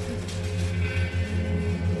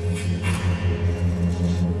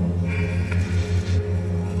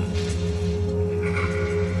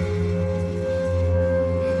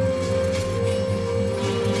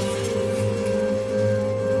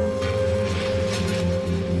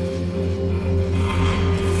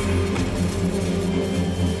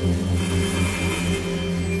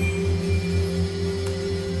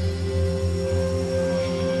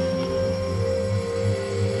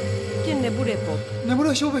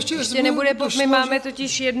 Ještě nebude pop. My máme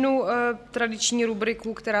totiž jednu tradiční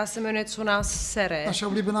rubriku, která se jmenuje Co nás sere. Naše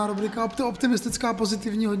oblíbená rubrika, optimistická,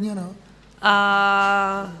 pozitivní hodně, no.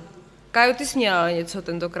 A Kájo, ty jsi měla něco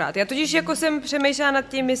tentokrát. Já totiž jako jsem přemýšlela nad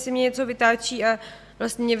tím, jestli mě něco vytáčí a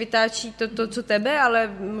vlastně mě vytáčí to, co tebe,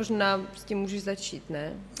 ale možná s tím můžeš začít,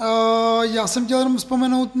 ne? Já jsem chtěl jenom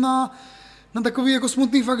vzpomenout na na takový jako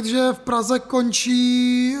smutný fakt, že v Praze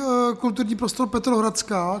končí kulturní prostor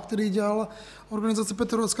Petrohradská, který dělal organizace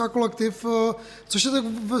Petrohradská kolektiv, což je tak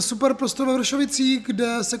super prostor ve Vršovicích,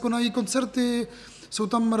 kde se konají koncerty, jsou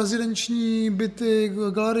tam rezidenční byty,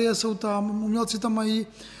 galerie jsou tam, umělci tam mají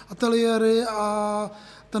ateliéry a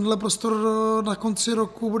tenhle prostor na konci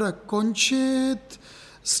roku bude končit.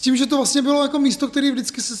 S tím, že to vlastně bylo jako místo, který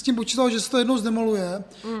vždycky se s tím počítalo, že se to jednou zdemoluje.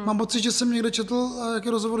 Mám pocit, že jsem někde četl jaký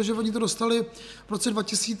rozhovor, že oni to dostali v roce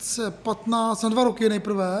 2015, na 2 roky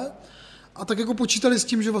nejprve. A tak jako počítali s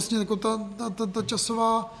tím, že vlastně jako ta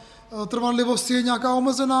časová trvanlivost je nějaká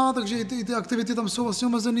omezená, takže i ty aktivity tam jsou vlastně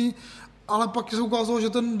omezený. Ale pak se ukázalo, že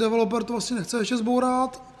ten developer to vlastně nechce ještě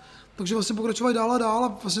zbourat, takže vlastně pokračovali dál a dál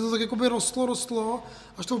a vlastně to tak jakoby rostlo,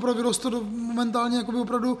 až to opravdu vyrostlo do momentálně jakoby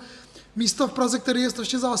opravdu místa v Praze, který je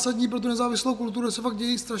strašně zásadní pro tu nezávislou kulturu, kde se fakt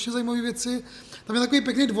dějí strašně zajímavé věci. Tam je takový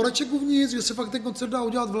pěkný dvoreček uvnitř, že se fakt ten koncert dá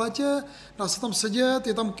udělat v létě, dá se tam sedět,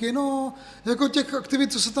 je tam kino, jako těch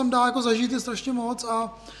aktivit, co se tam dá jako zažít, je strašně moc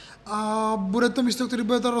a bude to místo, který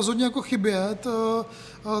bude tam rozhodně jako chybět.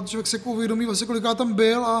 Člověk se jako uvědomí, vlastně kolikrát tam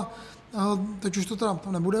byl a teď už to teda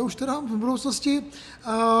tam nebude už teda v budoucnosti.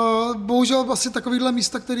 Bohužel asi takovýhle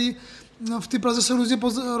místa, který v té Praze jsou různě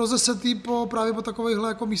rozesetý právě po takovýchhle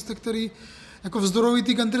jako místech, který jako vzdorují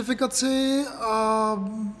té gentrifikaci a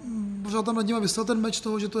pořád tam nad nimi vysel ten meč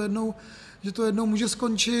toho, že to jednou může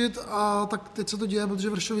skončit a tak teď se to děje, protože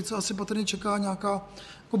Vršovice asi patrně čeká nějaká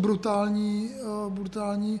jako brutální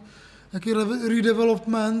nějaký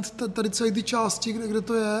redevelopment tady celé ty části, kde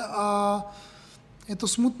to je a je to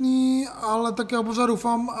smutný, ale tak já pořád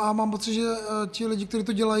doufám a mám pocit, že ti lidi, kteří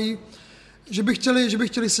to dělají, že by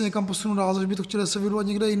chtěli se někam posunout dál, že by to chtěli se vydovat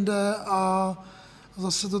někde jinde a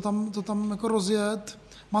zase to tam jako rozjet.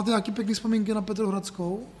 Máte nějaký pěkný vzpomínky na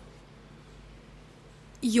Petrohradskou?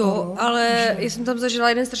 Jo, ale já jsem tam zažila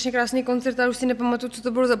jeden strašně krásný koncert a už si nepamatuju, co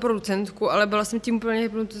to bylo za producentku, ale byla jsem tím úplně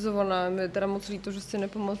hypnotizovaná. Mě teda moc líto, že si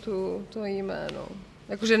nepamatuju to jméno.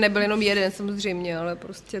 Jakože nebyl jenom jeden samozřejmě, ale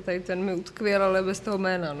prostě tady ten mi utkvěl, ale bez toho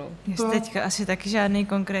jména, no. Já si teďka asi taky žádný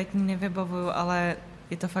konkrétní nevybavuju, ale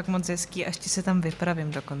je to fakt moc hezký a ještě se tam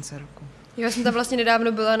vypravím do konce roku. Já jsem tam vlastně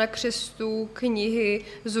nedávno byla na křestu knihy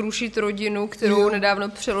Zrušit rodinu, kterou nedávno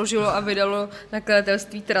přeložilo a vydalo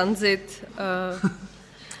nakladatelství Transit.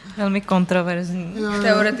 Velmi kontroverzní.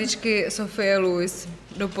 Teoretičky Sophie Lewis.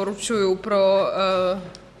 Doporučuju pro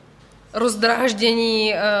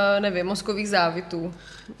rozdráždění, mozkových závitů.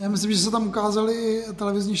 Já myslím, že se tam ukázali i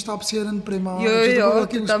televizní štáb C1 Prima. Jo,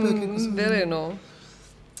 ty tam byli, no.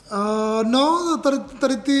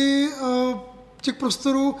 Tady těch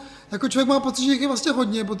prostorů, jako člověk má pocit, že jich je vlastně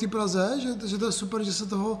hodně po té Praze, že to je super, že se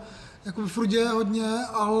toho jako furt děje hodně,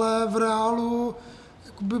 ale v reálu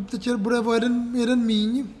teď bude o jeden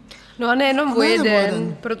míň. No a nejenom o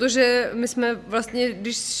jeden, protože my jsme vlastně,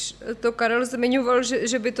 když to Karel zmiňoval,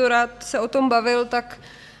 že by to rád se o tom bavil, tak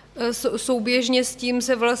souběžně s tím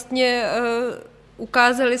se vlastně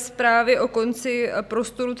ukázaly zprávy o konci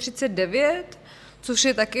prostoru 39, což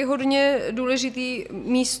je taky hodně důležitý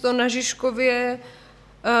místo na Žižkově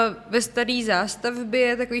ve staré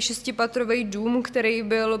zástavbě, takový 6patrový dům, který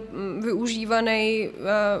byl využívaný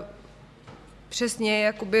přesně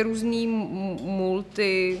jakoby různý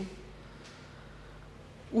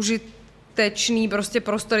užitečný prostě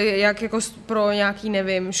prostory, jak jako pro nějaký,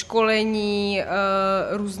 školení,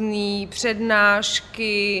 různý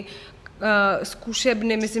přednášky,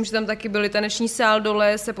 zkušebny, myslím, že tam taky byly taneční sál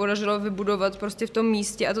dole, se podařilo vybudovat prostě v tom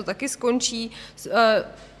místě a to taky skončí,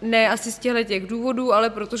 ne asi z těch důvodů, ale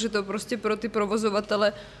protože to prostě pro ty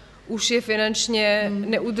provozovatele už je finančně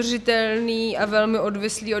neudržitelný a velmi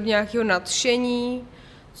odvislý od nějakého nadšení,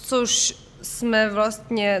 což jsme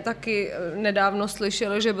vlastně taky nedávno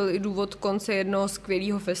slyšeli, že byl i důvod konce jednoho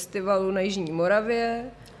skvělého festivalu na Jižní Moravě.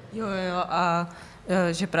 Jo, a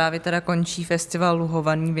že právě teda končí festival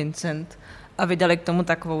Luhovaný Vincent a vydali k tomu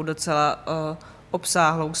takovou docela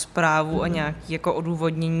obsáhlou zprávu a nějaké jako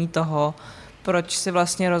odůvodnění toho, proč se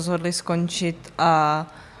vlastně rozhodli skončit a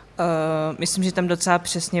myslím, že tam docela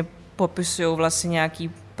přesně popisují vlastně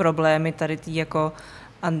nějaký problémy tady tý jako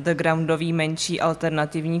undergroundový menší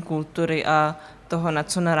alternativní kultury a toho, na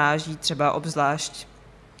co naráží třeba obzvlášť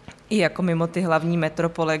i jako mimo ty hlavní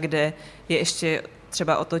metropole, kde je ještě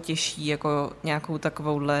třeba o to těžší jako nějakou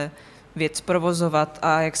takovouhle věc provozovat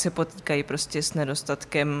a jak se potýkají prostě s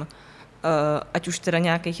nedostatkem ať už teda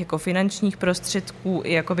nějakých jako finančních prostředků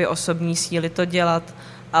i jakoby osobní síly to dělat,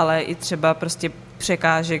 ale i třeba prostě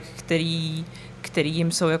překážek, který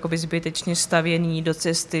jim jsou jakoby zbytečně stavěný do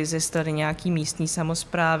cesty ze strany nějaký místní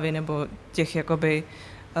samosprávy nebo těch jakoby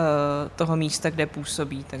toho místa, kde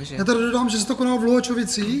působí. Takže. Já tady dodám, že se to konalo v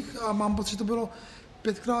Luhačovicích a mám pocit, že to bylo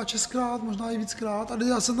 5krát, 6krát, možná i víckrát. A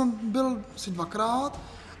já jsem tam byl asi 2krát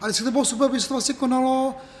a vždycky to bylo super, protože se to vlastně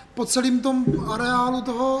konalo po celém tom areálu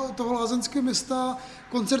toho lázeňského města.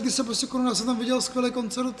 Koncerty se prostě konaly, já jsem tam viděl skvělý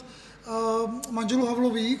koncert manželů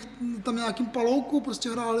Havlových, tam nějakým palouku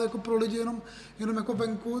prostě hráli jako pro lidi jenom jako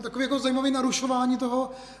venku. Takový jako zajímavý narušování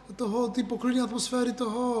ty poklidné atmosféry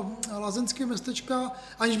toho lázeňského městečka,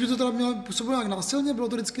 aniž by to teda mělo působilo nějak násilně, bylo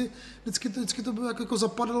to vždycky to bylo jako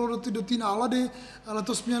zapadalo do té nálady.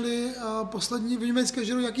 Letos měli poslední Vinimecké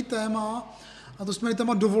žero nějaký téma a to jsme měli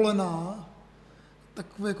téma dovolená,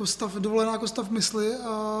 takový jako dovolená jako stav mysli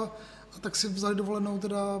a tak si vzali dovolenou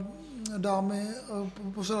teda dámy,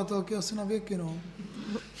 pořadatelky asi na věky, no.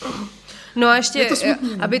 No a ještě,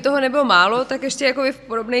 aby toho nebylo málo, tak ještě jako v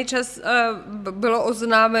podobný čas bylo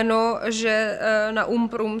oznámeno, že na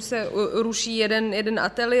Umprum se ruší jeden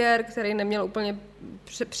ateliér, který neměl úplně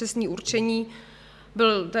přesný určení.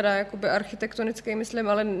 Byl teda jakoby architektonický, myslím,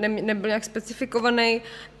 ale nebyl nějak specifikovaný.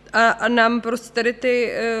 A nám prostě tady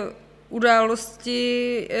ty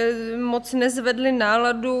události moc nezvedly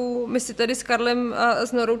náladu. My si tady s Karlem a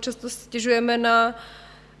s Norou často stěžujeme na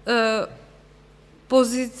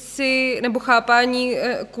pozici nebo chápání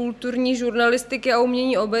kulturní žurnalistiky a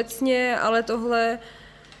umění obecně, ale tohle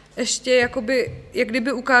ještě jakoby, jak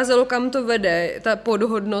kdyby ukázalo, kam to vede, ta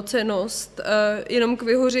podhodnocenost, jenom k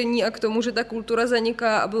vyhoření a k tomu, že ta kultura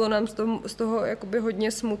zaniká a bylo nám z toho jakoby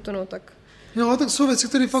hodně smutno, tak. Jo, tak jsou věci,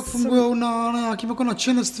 které fakt fungují na nějakým jako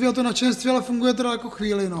nadšenství a to nadšenství ale funguje teda jako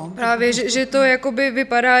chvíli, no. Právě, že to jakoby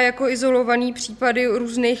vypadá jako izolovaný případy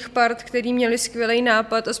různých part, který měli skvělý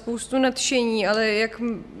nápad a spoustu nadšení, ale jak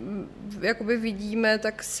jakoby vidíme,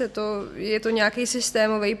 tak je to nějaký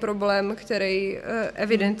systémový problém, který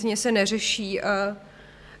evidentně se neřeší a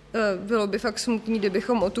bylo by fakt smutný,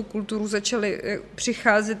 kdybychom o tu kulturu začali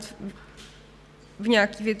přicházet v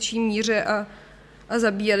nějaký větší míře a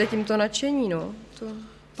zabíjeli tímto nadšení, no.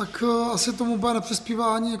 Tak asi tomu úplně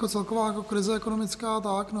nepřispívání jako celková jako krize ekonomická,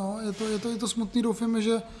 tak no, je to smutný, doufáme,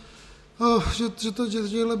 že těchto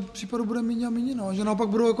případů bude méně a méně, no, že naopak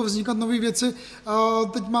budou jako vznikat nové věci.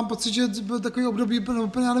 Teď mám pocit, že byl takový období,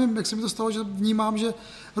 úplně já nevím, jak se mi to stalo, že vnímám, že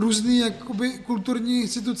různý jakoby kulturní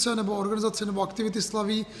instituce nebo organizace nebo aktivity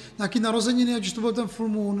slaví nějaký narozeniny, ať už to byl ten Full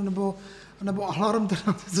Moon nebo Alarm,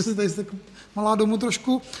 teda, to se tady malá domů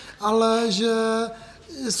trošku, ale že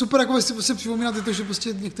je super jako si prostě připomínat to, že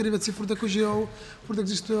prostě některé věci furt jako žijou, furt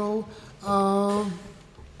existujou.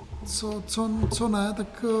 Co ne,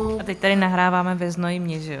 tak. A teď tady nahráváme ve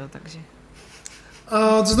Znojmě, že jo, takže.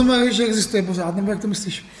 Co znamená, že existuje pořád, nebo jak to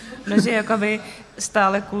myslíš? No, že jakoby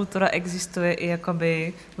stále kultura existuje i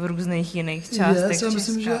jakoby v různých jiných částech Česka. Já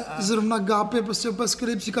myslím, že zrovna GAP je prostě úplně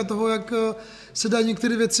skvělý příklad toho, jak se dají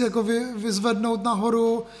některé věci jako vyzvednout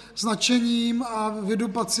nahoru s nadšením a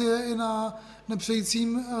vydupat si je i na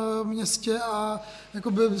nepřejícím městě a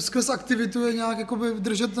jakoby skrz aktivitu je nějak jakoby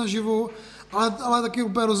držet naživu, ale taky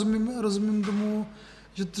úplně rozumím tomu,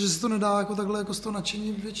 že se to nedá jako takhle jako z toho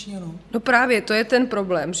nadšení věčně, no. No právě, to je ten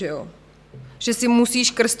problém, že jo. Že si musíš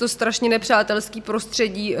skrz to strašně nepřátelský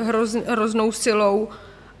prostředí hroznou silou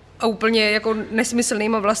a úplně jako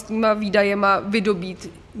nesmyslnýma vlastníma výdajema vydobít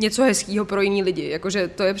něco hezkýho pro jiný lidi. Jakože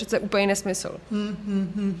to je přece úplně nesmysl.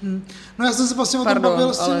 No já jsem se vlastně o tom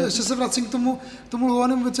bavil, ještě se vracím k tomu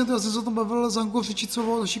Luhanému věci, já jsem se o tom bavil s Hankou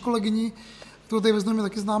Řičicovou, naší kolegyní, kterou tady ve Znojmě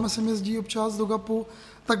taky známe, sem jezdí občas do GAPu,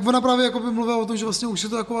 tak ona právě jako by mluvila o tom, že vlastně už se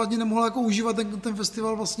to jako ani nemohla jako užívat ten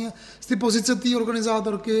festival vlastně z té pozice té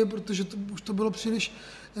organizátorky, protože už to bylo příliš,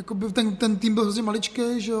 jakoby ten tým byl hrozně maličký,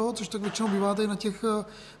 že jo, což tak většinou bývá tady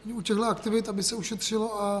u těchto aktivit, aby se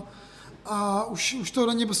ušetřilo a už to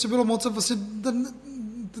na ně prostě bylo moc a vlastně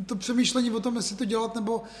to přemýšlení o tom, jestli to dělat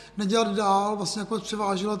nebo nedělat dál, vlastně jako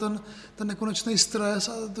převážilo ten nekonečný stres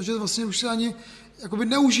a to, že vlastně už se ani jakoby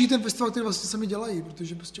neužijí ten festival, který vlastně sami dělají,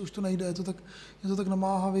 protože prostě už to nejde, je to tak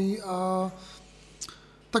namáhavý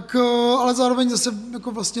tak, ale zároveň zase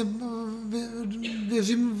jako vlastně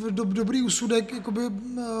věřím v dobrý úsudek jakoby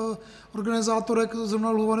organizátorek zrovna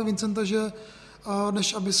Luhany Vincenta, že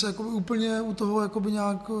než aby se jakoby úplně u toho jakoby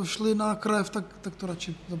nějak šli na krev, tak to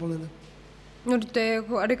radši zabalili. No to je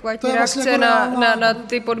jako adekvátní reakce jako na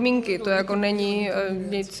ty podmínky, to jako není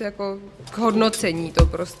nic jako k hodnocení, to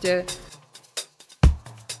prostě.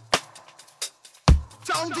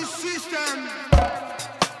 Soundsystém.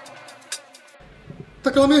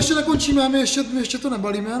 Tak ale my ještě nekončíme, my ještě to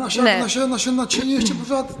nebalíme, naše nadšení ještě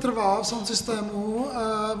pořád trvá v Soundsystému,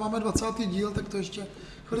 máme 20. díl, tak to ještě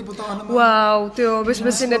Wow, tyjo,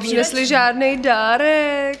 bychom si nepřinesli žádný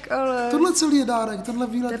dárek, ale... Tohle celý je dárek, tenhle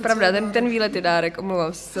výlet. To je pravda, ten výlet je dárek,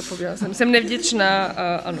 omlouvám se, zapomněla jsem nevděčná,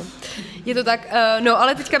 ano. Je to tak, no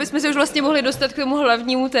ale teďka bychom se už vlastně mohli dostat k tomu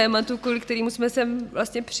hlavnímu tématu, kvůli kterému jsme sem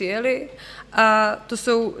vlastně přijeli, a to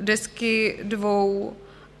jsou desky 2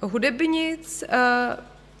 hudebnic.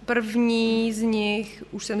 První z nich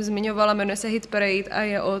už jsem zmiňovala, jmenuje se Hit Parade a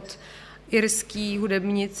je od irské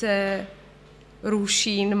hudebnice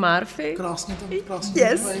Róisín Murphy. Krásně to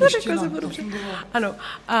yes, ano.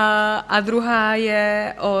 A druhá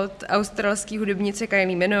je od australské hudebnice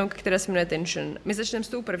Kylie Minogue, která se jmenuje Tension. My začneme s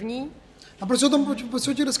tou první. A proč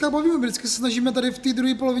o těch deskách bavíme? My vždycky se snažíme tady v té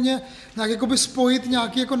druhé polovině nějak jakoby spojit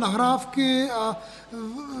nějaké jako nahrávky a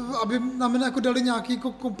aby nám jako dali nějaký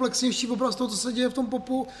jako komplexnější obraz toho, co se děje v tom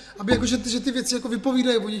popu, aby jako, že ty věci jako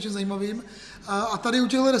vypovídají o něčem zajímavým. A tady u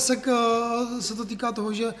těchto desek se to týká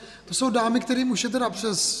toho, že to jsou dámy, kterým už je teda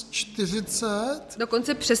přes 40.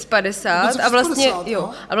 Dokonce přes 50.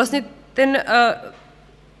 A vlastně ten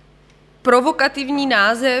provokativní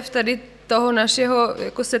název tady toho našeho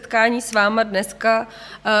jako setkání s váma dneska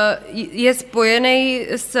je spojený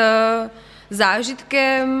s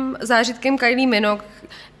zážitkem Kylie Minogue,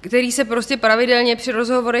 který se prostě pravidelně při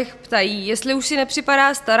rozhovorech ptají, jestli už si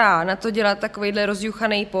nepřipadá stará na to dělat takovejhle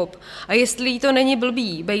rozjuchaný pop a jestli jí to není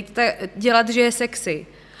blbý dělat, že je sexy.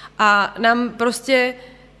 A nám prostě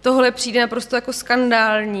tohle přijde naprosto jako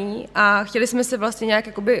skandální a chtěli jsme se vlastně nějak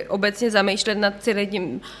jakoby obecně zamýšlet nad celým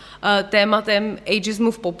tím tématem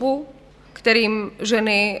ageismu v popu, kterým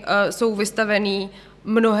ženy jsou vystavený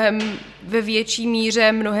mnohem ve větší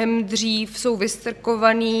míře, mnohem dřív, jsou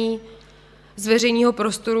vystrkovaný z veřejného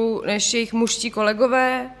prostoru než jejich mužští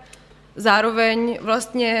kolegové. Zároveň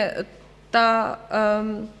vlastně ta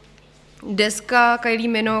deska Kylie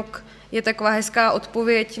Minogue je taková hezká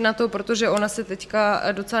odpověď na to, protože ona se teďka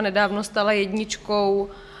docela nedávno stala jedničkou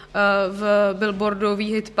v billboardové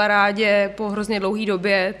hitparádě po hrozně dlouhé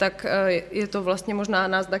době, tak je to vlastně možná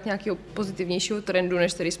náznak nějakého pozitivnějšího trendu,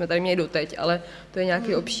 než který jsme tady měli doteď, ale to je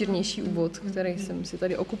nějaký obšírnější úvod, který jsem si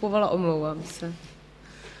tady okupovala, omlouvám se.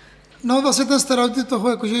 No vlastně ten stereotyp toho,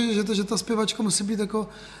 jako že ta zpěvačka musí být jako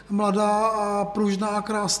mladá a pružná a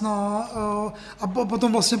krásná a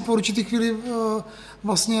potom vlastně po určitý chvíli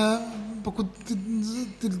vlastně pokud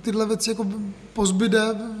tyhle věci jako pozbyde,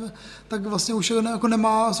 tak vlastně už jako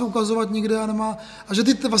nemá se ukazovat nikde a nemá, a že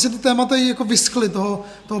vlastně ty témata jako vyschly toho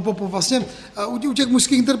popu. Vlastně u těch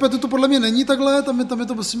mužských interpretů to podle mě není takhle, tam je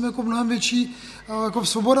to vlastně jako mnohem větší jako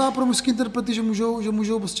svoboda pro mužské interprety, že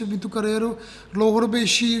můžou prostě mít tu kariéru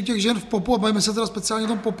dlouhodobější. U těch žen v popu, a bavíme se teda speciálně o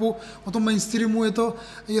tom popu, o tom mainstreamu,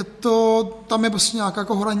 tam je prostě nějaká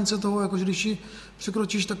jako hranice toho, jako že když ji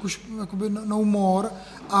překročíš, tak už jakoby no more.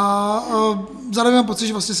 A zároveň mám pocit,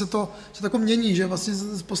 že vlastně se to jako mění, že vlastně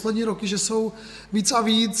z poslední roky, že jsou víc a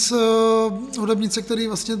víc hudebnice, které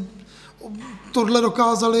vlastně tohle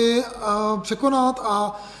dokázali překonat,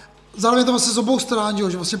 a zároveň to vlastně z obou stran,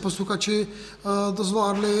 že vlastně posluchači to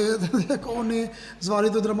zvládli, jako oni, zvládli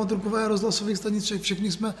to dramaturgové rozhlasových stanic,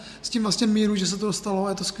 všichni jsme s tím vlastně míru, že se to dostalo,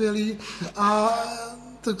 je to skvělý. A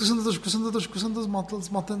tak jsem to trošku zmátl,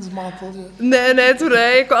 že? Ne, to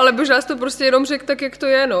ne, jako, ale bož nás to prostě jenom řekl tak, jak to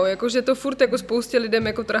je, no, jako, že to furt jako spoustě lidem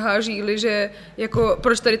jako trhá žíly, že jako,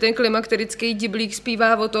 proč tady ten klimakterický diblík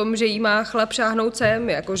zpívá o tom, že jí má chlap šáhnout sem,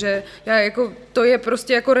 jako, že jako, to je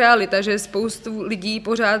prostě jako realita, že spoustu lidí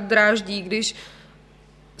pořád dráždí, když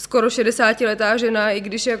skoro 60letá žena, i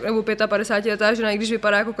když nebo 55letá žena, i když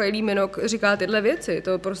vypadá jako Kylie Minogue, říká tyhle věci,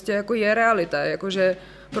 to prostě jako je realita, jakože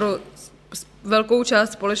pro velkou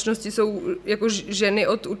část společnosti jsou jako ženy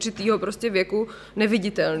od určitého prostě věku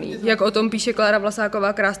neviditelný. Jak o tom píše Klára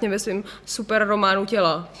Vlasáková krásně ve svém super románu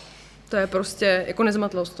Těla. To je prostě, jako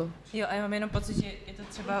nezmatlost to. Jo, a já mám jenom pocit, že je to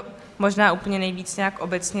třeba možná úplně nejvíc nějak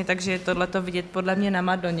obecně, takže je tohleto vidět podle mě na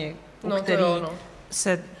Madoně, který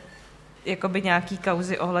se jakoby nějaký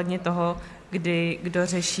kauzy ohledně toho, kdo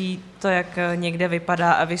řeší to, jak někde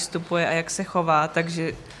vypadá a vystupuje a jak se chová,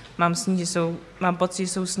 takže mám pocit,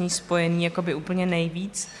 že jsou s ní spojení jakoby úplně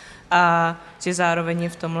nejvíc, a že zároveň je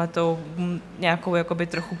v tomhletou nějakou jakoby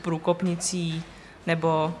trochu průkopnicí,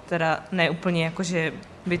 nebo teda ne úplně jako, že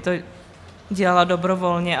by to dělala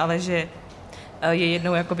dobrovolně, ale že je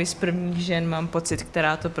jednou jakoby z prvních žen, mám pocit,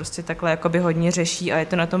 která to prostě takhle jakoby hodně řeší, a je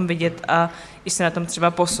to na tom vidět, a i se na tom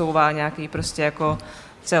třeba posouvá nějaký prostě jako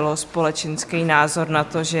celospolečenský názor na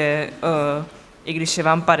to, že i když je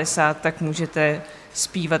vám 50, tak můžete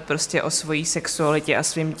zpívat prostě o svojí sexualitě a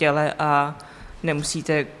svém těle a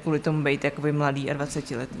nemusíte kvůli tomu být jakoby mladý a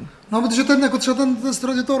 20letý. No, protože jako třeba ten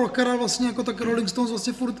styl toho rockera vlastně jako tak Rolling Stones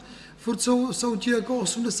vlastně furt jsou ti jako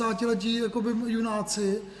 80letí jakoby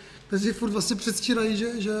junáci, kteří furt vlastně předstírají,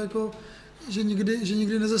 že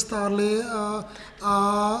nikdy nezestárli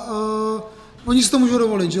a oni si to můžou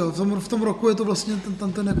dovolit, že jo? V tom roku je to vlastně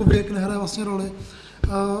ten jako věk nehraje vlastně roli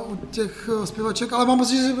u těch zpěvaček, ale mám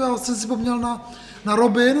pocit, že já jsem si vzpomněl na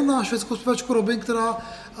Robin, na švédskou zpěvačku Robin, která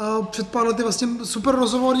před pár lety vlastně super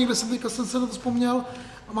rozhovor, někde jsem se na to vzpomněl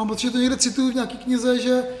a mám pocit, že to někde cituju v nějaké knize,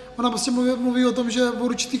 že ona vlastně mluví o tom, že v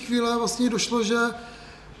určitý chvíle vlastně došlo, že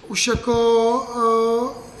už jako,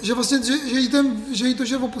 že vlastně, že jí to,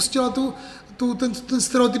 že opustila ten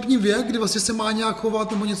stereotypní věk, kdy vlastně se má nějak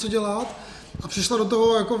chovat nebo něco dělat a přišla do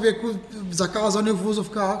toho jako věku zakázaného v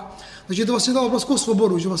uvozovkách. Takže je to vlastně ta obrovskou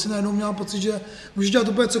svobodu, že vlastně najednou měla pocit, že může dělat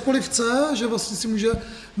úplně cokoliv chce, že vlastně si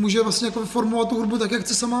může vlastně jako formovat tu hudbu tak, jak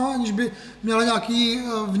chce sama, aniž by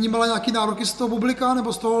vnímala nějaký nároky z toho publika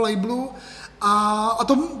nebo z toho labelu. A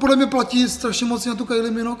to podle mě platí strašně moc na tu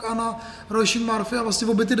Kylie Minogue a na Róisín Murphy a vlastně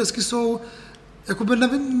obě ty desky jsou, jakoby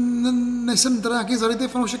nejsem teda nějaký zarytý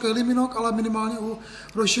fanoušek Kylie Minogue, ale minimálně u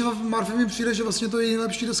Róisín Murphy mi přijde, že vlastně to je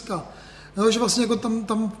nejlepší deska. Jo, že vlastně jako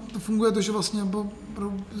tam funguje to, že vlastně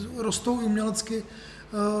rostou umělecky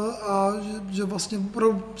a že vlastně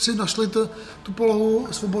si našli tu polohu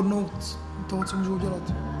svobodnou toho, co můžou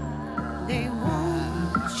dělat.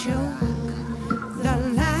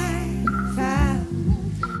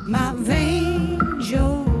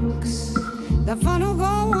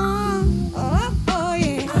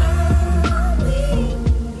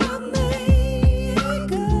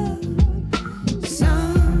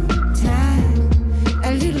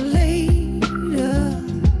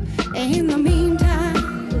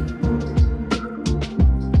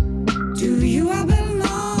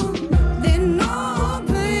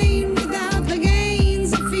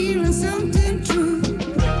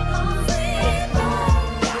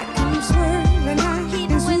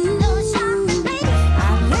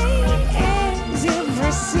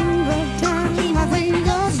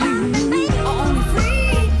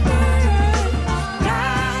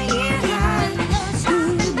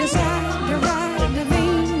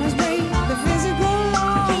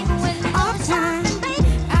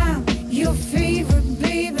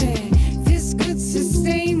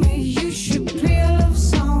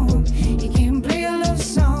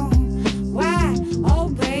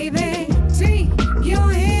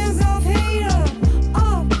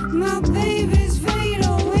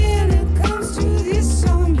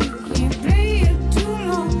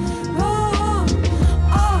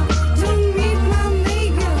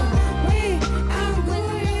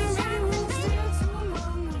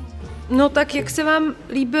 No tak jak se vám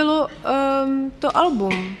líbilo to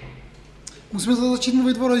album? Musíme začít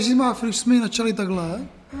mluvit o Róisín Murphy, když jsme ji načali takhle.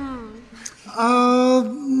 A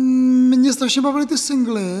mě strašně bavily ty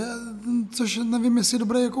singly, což nevím, jestli je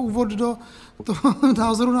dobrý jako úvod do toho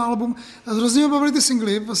názoru na album. Hrozně mě bavily ty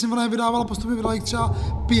singly, vlastně ona je vydávala, postupně vydala jich třeba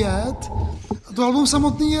 5. A to album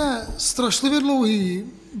samotný je strašlivě dlouhý,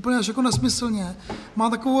 úplně až jako nesmyslně. Má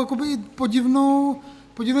takovou jakoby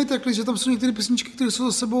podivný tracklist, že tam jsou některé písničky, které jsou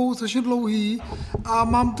za sebou strašně dlouhý a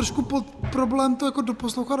mám trošku problém to jako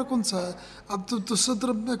doposlouchat do konce. A to se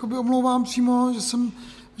teda jakoby omlouvám přímo,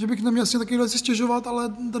 že bych neměl si takovýhle si stěžovat,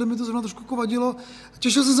 ale tady mi to zrovna trošku jako vadilo.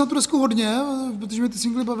 Těšil jsem se na tu desku hodně, protože mi ty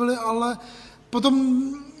singly bavily, ale potom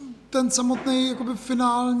ten samotný jakoby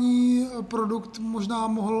finální produkt možná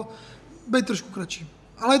mohl být trošku kratší.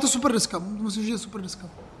 Ale je to super deska, musím říct, že je super deska.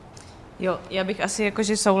 Jo, já bych asi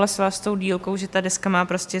jakože souhlasila s tou dílkou, že ta deska má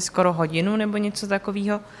prostě skoro hodinu nebo něco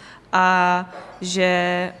takového a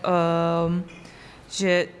že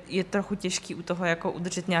je trochu těžký u toho jako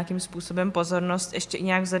udržet nějakým způsobem pozornost, ještě i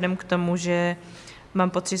nějak vzhledem k tomu, že mám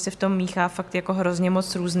pocit, že se v tom míchá fakt jako hrozně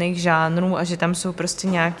moc různých žánrů a že tam jsou prostě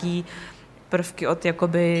nějaký prvky od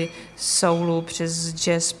jakoby soulu přes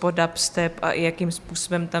jazz po dubstep a i jakým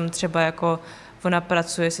způsobem tam třeba jako ona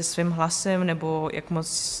pracuje se svým hlasem, nebo jak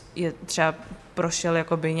moc je třeba prošel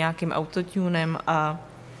jakoby nějakým autotunem a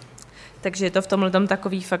takže je to v tomhletom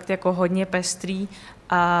takový fakt jako hodně pestrý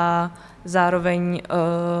a zároveň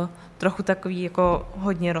trochu takový jako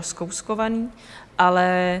hodně rozkouskovaný,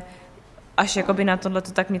 ale až jakoby na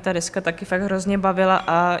tohleto, tak mě ta deska taky fakt hrozně bavila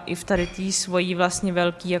a i v tady té svojí vlastně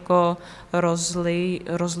velký jako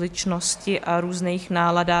rozličnosti a různých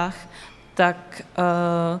náladách,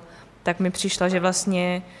 tak mi přišla, že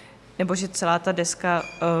vlastně, nebo že celá ta deska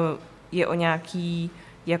je o nějaký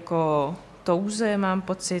jako touze, mám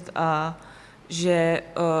pocit, a že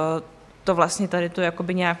to vlastně tady to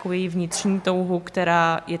jakoby nějakou její vnitřní touhu,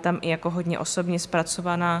 která je tam i jako hodně osobně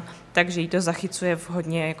zpracovaná, takže jí to zachycuje v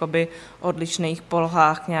hodně jakoby odlišných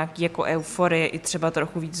polohách, nějaký jako euforie i třeba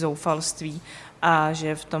trochu víc zoufalství a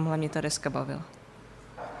že v tomhle mě ta deska bavila.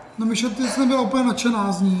 No Míšo, ty jsi nebyla úplně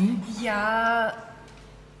nadšená z ní. Já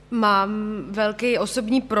mám velký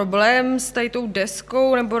osobní problém s tady tou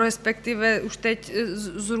deskou, nebo respektive už teď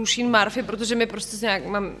s Róisín Murphy, protože mi prostě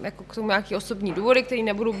mám jako k tomu nějaký osobní důvody, které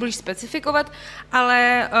nebudu blíž specifikovat,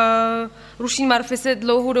 ale Róisín Murphy se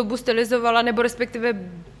dlouhou dobu stylizovala, nebo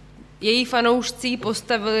respektive její fanoušci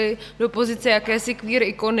postavili do pozice jakési queer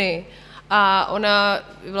ikony. A ona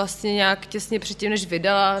vlastně nějak těsně předtím, než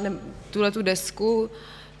vydala tuhletu desku,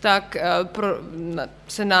 tak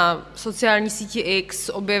se na sociální síti X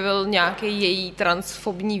objevil nějaký její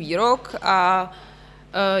transfobní výrok a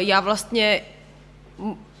já vlastně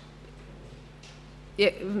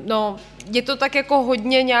je to tak jako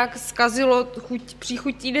hodně nějak zkazilo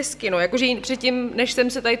příchuť té desky, no, jakože předtím, než jsem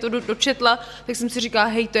se tady to dočetla, tak jsem si říkala,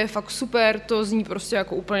 hej, to je fakt super, to zní prostě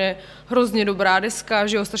jako úplně hrozně dobrá deska,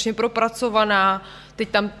 že jo, strašně propracovaná, teď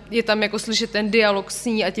je tam jako slyšet ten dialog s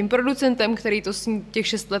ní a tím producentem, který to s ní těch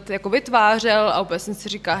 6 let jako vytvářel a úplně jsem si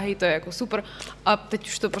říkala, hej, to je jako super a teď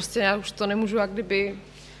už to prostě, já už to nemůžu jak kdyby.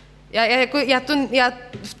 Já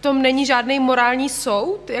v tom není žádný morální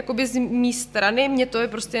soud, jakoby z mý strany, mně to je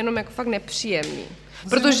prostě jenom jako fakt nepříjemný.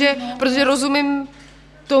 Protože rozumím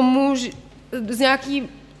tomu, že z nějaký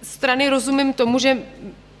strany rozumím tomu, že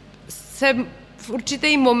se v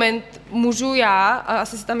určitý moment můžu já, a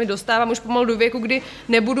asi se tam i dostávám už pomalu do věku, kdy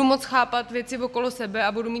nebudu moc chápat věci okolo sebe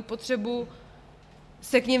a budu mít potřebu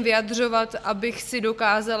se k ním vyjadřovat, abych si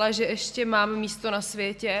dokázala, že ještě mám místo na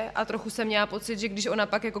světě a trochu jsem měla pocit, že když ona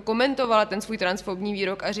pak jako komentovala ten svůj transfobní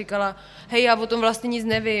výrok a říkala, hej, já o tom vlastně nic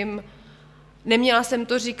nevím, neměla jsem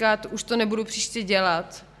to říkat, už to nebudu příště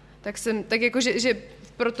dělat, tak jako, že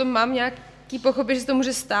proto mám nějaký pochopit, že se to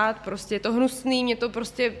může stát, prostě je to hnusný,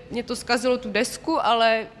 mě to zkazilo tu desku,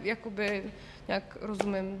 ale jakoby nějak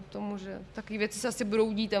rozumím tomu, že takové věci se asi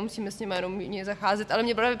budou dít a musíme s nimi jenom zacházet, ale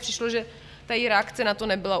mně právě přišlo, že ta její reakce na to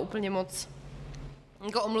nebyla úplně moc.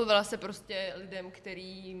 Jako omluvila se prostě lidem,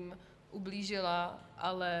 kterým ublížila,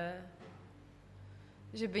 ale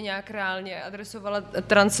že by nějak reálně adresovala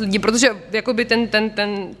trans lidi, protože jakoby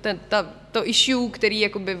to issue, který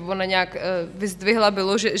jakoby ona nějak vyzdvihla,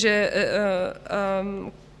 bylo, že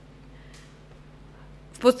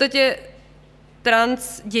v podstatě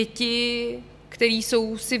trans děti, který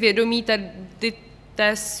jsou si vědomí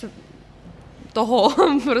toho,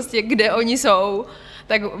 prostě, kde oni jsou,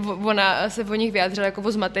 tak ona se o nich vyjádřila jako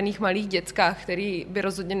o zmatených malých dětskách, který by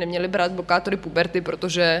rozhodně neměli brát blokátory puberty,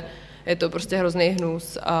 protože je to prostě hrozný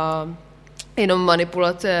hnus a jenom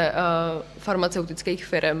manipulace farmaceutických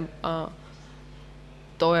firem a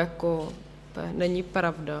to jako není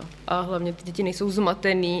pravda. A hlavně ty děti nejsou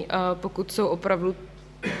zmatený a pokud jsou opravdu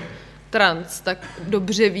trans, tak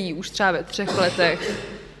dobře ví už třeba ve 3 letech,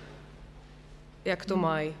 jak to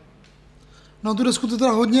mají. No tu desku to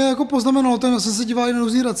teda hodně jako poznamenalo, já jsem se díval i na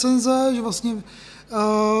různý recenze, že vlastně,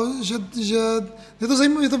 že je to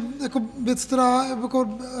zajímavé, je to jako věc, která je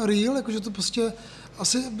jako real, jako že to prostě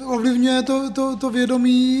asi ovlivňuje to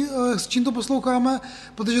vědomí, s čím to posloucháme,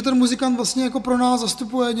 protože ten muzikant vlastně jako pro nás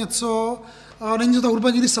zastupuje něco, a není to ta hudba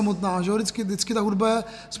nikdy samotná, že? Vždycky ta hudba je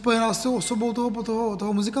spojená s tou osobou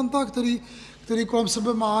toho muzikanta, který kolem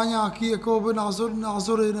sebe má nějaký jako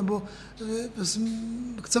názory, nebo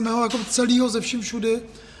chceme ho jako celýho ze vším všudy.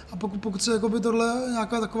 A pokud se tohle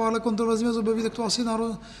nějaká takováhle kontroverzní věc objeví, tak to asi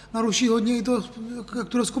naruší hodně i to, jak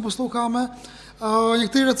tu desku posloucháme.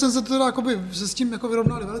 Některé recenze to teda se s tím jako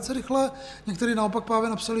vyrovnali velice rychle, někteří naopak právě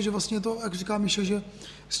napsali, že vlastně to, jak říká Míša, že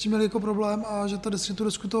s tím měli jako problém a že tu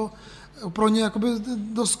desku to pro ně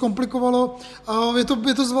dost komplikovalo.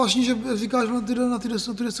 Je to zvláštní, že říkáš, že na ty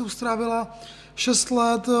desku strávila 6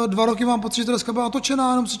 let, 2 roky mám pocit, že ta deska byla natočená,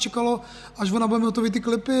 jenom se čekalo, až ona bude hotový ty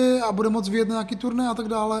klipy a bude moc vyjet na nějaký turné a tak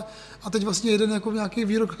dále. A teď vlastně jeden jako nějaký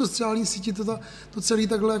výrok na sociální síti to celý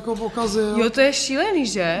takhle jako pokazil. Jo, to je šílený,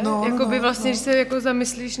 že? No, když se jako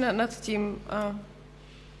zamyslíš nad tím.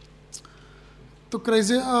 To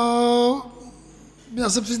crazy. Já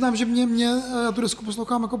se přiznám, že já tu desku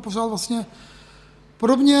poslouchám jako pořád vlastně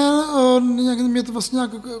podobně, mě to vlastně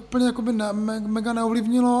úplně mega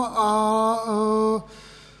neovlivnilo a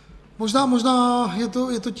možná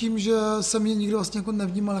je to tím, že jsem ji nikdy vlastně jako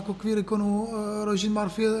nevnímal jako queer ikonu. Róisín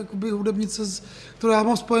Murphy je hudebnice, kterou já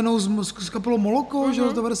mám spojenou s kapelou Moloko, že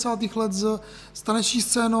z 90. let s taneční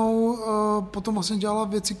scénou, potom vlastně dělala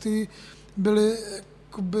věci, které byly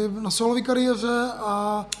na solové kariéře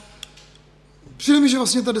a Přijde mi, že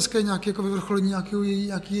vlastně ta deska je nějaké jako vyvrcholení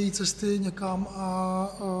nějaký její cesty někam a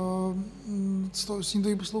s ním to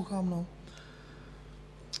ji poslouchám, no.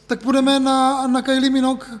 Tak půjdeme na Kylie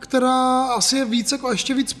Minogue, která asi je víc, jako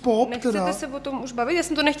ještě víc pop. Nechcete se o tom už bavit? Já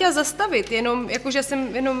jsem to nechtěla zastavit, jenom, jakože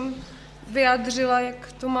jsem jenom vyjádřila,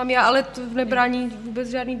 jak to mám já, ale to nebrání vůbec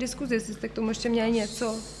žádný diskuzi, jestli jste k tomu ještě měli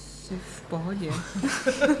něco. Jsi v pohodě.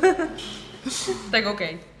 Tak OK.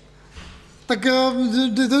 Tak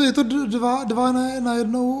je to dva na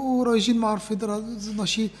jednou u Róisín Murphy, teda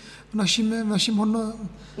v naším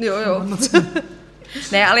hodnocení.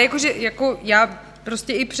 Ne, ale jakože jako já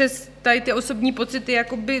prostě i přes tady ty osobní pocity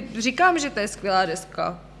jakoby říkám, že to je skvělá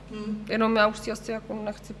deska. Jenom já už si asi jako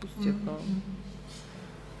nechci pustit. No.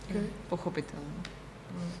 Okay. Pochopitelně.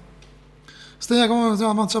 Stejně jako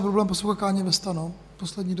mám třeba problém poslouchat Kanye Westa, no,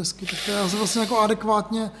 poslední desky, tak já jsem vlastně jako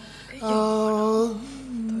adekvátně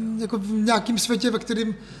jako v nějakém světě, ve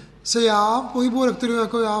kterém se já pohybuji, do kterého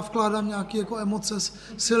jako já vkládám nějaké jako emoce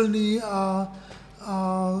silný a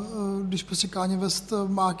když prostě Kanye West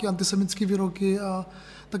má nějaké antisemické výroky,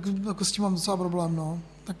 tak jako s tím mám docela problém, no.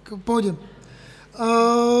 Tak pohodě.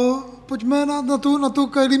 Pojďme na tu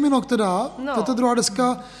Kylie Minogue teda. No. To je ta druhá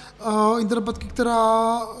deska interpretky,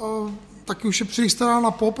 která taky už je příliš stará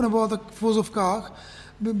na pop, nebo tak v vozovkách,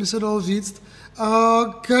 by se dalo říct.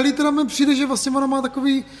 Kylie teda mi přijde, že vlastně ona má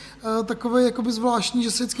takový jakoby zvláštní,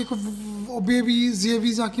 že se vždycky jako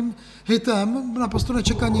zjeví s nějakým hitem, naprosto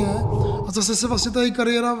nečekaně a zase se vlastně ta její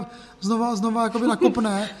kariéra znova jakoby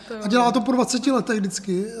nakopne a dělá to po 20 letech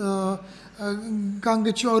vždycky. Can't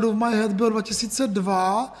Get You Out of My Head byl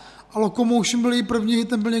 2002 a Locomotion byl její první hit,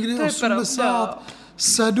 ten byl někdy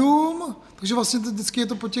 87, takže vlastně vždycky je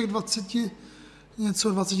to po těch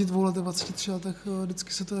 22 letech, 23 letech,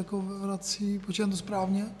 vždycky se to jako vrací, počítám to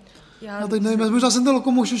správně. Já teď nevím, možná jsem ten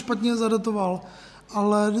Locomotion špatně zadatoval,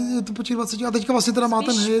 ale je to po těch 20 a teďka vlastně teda má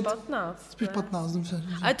ten hit. Spíš 15, dobře.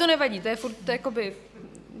 Ale to nevadí, to je furt jakoby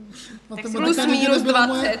plus minus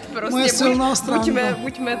 20, prostě moje silná stránka.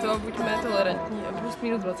 Buďme tolerantní a plus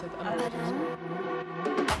minus 20, ano.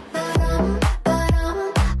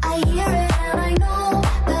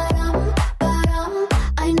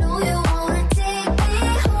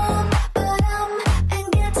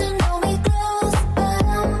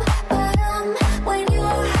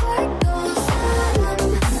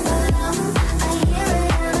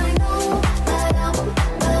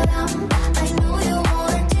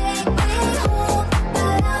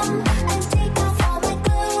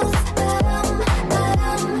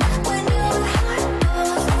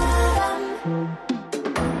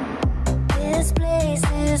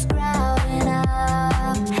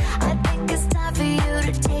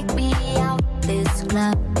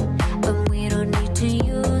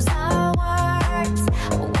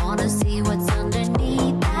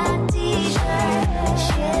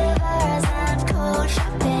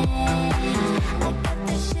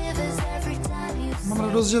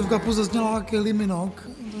 Že v Gapu zazněla Kylie Minogue,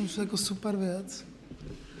 to je jako super věc.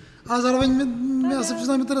 Ale zároveň já se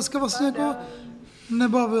přiznám, že ta deska vlastně jako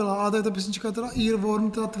nebavila, ale tady ta písnička je teda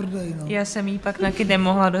earworm, teda tvrdý, no. Já jsem jí pak taky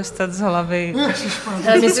nemohla dostat z hlavy.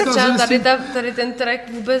 Ale mně se třeba tady ten track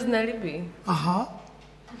vůbec nelíbí. Aha.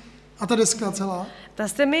 A ta deska celá? Ta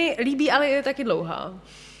se mi líbí, ale je taky dlouhá.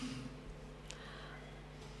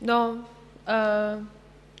 No,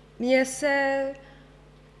 mně se...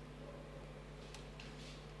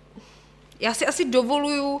 Já si asi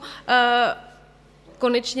dovoluju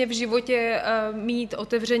konečně v životě mít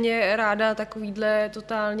otevřeně ráda takovýhle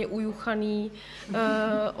totálně ujuchaný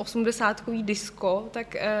 80kový disco,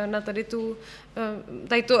 tak na tady to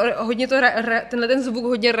hodně tenhle ten zvuk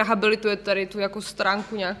hodně rehabilituje tady tu jako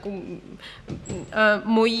stránku nějakou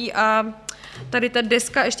mojí a tady ta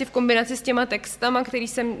deska ještě v kombinaci s těma textama, který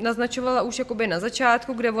jsem naznačovala už jakoby na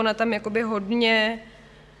začátku, kde ona tam jakoby hodně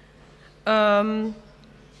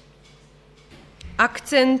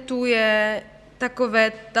akcentuje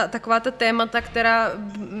taková ta témata, která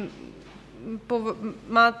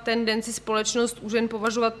má tendenci společnost u žen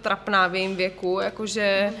považovat trapná v jejím věku,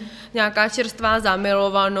 jakože nějaká čerstvá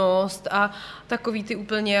zamilovanost a takový ty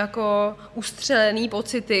úplně jako ustřelený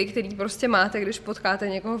pocity, který prostě máte, když potkáte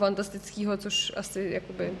někoho fantastického, což asi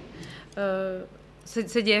jakoby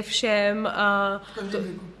se děje všem a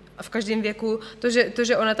v každém věku, to,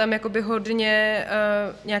 že ona tam jakoby hodně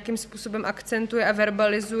nějakým způsobem akcentuje a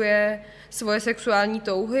verbalizuje svoje sexuální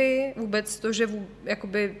touhy, vůbec to, že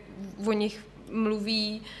jakoby o nich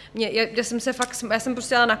mluví. Já jsem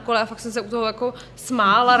prostě jela na kole a fakt jsem se u toho jako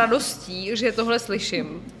smála radostí, že tohle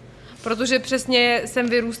slyším. Protože přesně jsem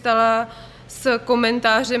vyrůstala s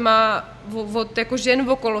komentářema od jako žen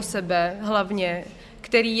okolo sebe hlavně,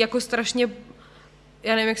 který jako strašně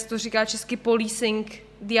já nevím, jak se to říká česky, policing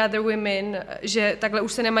the other women, že takhle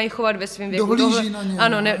už se nemají chovat ve svém věku. Dohlíží na ně.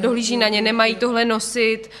 Ano, dohlíží na ně, nemají tohle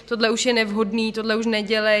nosit, tohle už je nevhodný, tohle už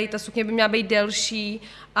nedělej, ta sukně by měla být delší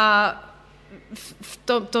a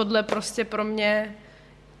tohle prostě pro mě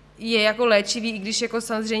je jako léčivý, i když jako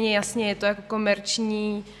samozřejmě jasně je to jako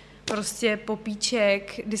komerční prostě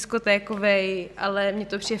popíček, diskotékovej, ale mně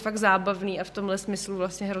to přijde fakt zábavný a v tomhle smyslu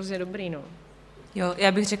vlastně hrozně dobrý, no. Jo,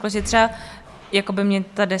 já bych řekla, že třeba jako by mě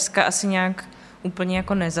ta deska asi nějak úplně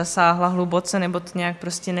jako nezasáhla hluboce, nebo to nějak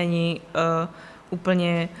prostě není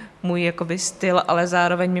úplně můj jakoby styl, ale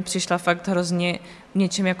zároveň mi přišla fakt hrozně v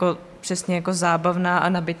něčem jako přesně jako zábavná a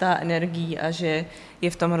nabitá energií a že je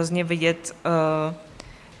v tom hrozně vidět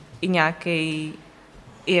i nějaký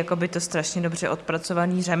i jakoby to strašně dobře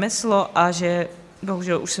odpracovaný řemeslo a že,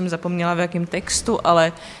 bohužel už jsem zapomněla v jakém textu,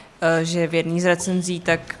 ale že v jedné z recenzí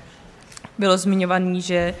tak bylo zmiňovaný,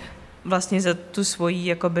 že vlastně za tu svoji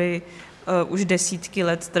jakoby už desítky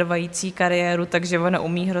let trvající kariéru, takže ona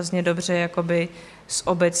umí hrozně dobře jakoby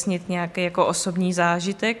zobecnit nějaký jako osobní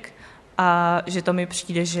zážitek a že to mi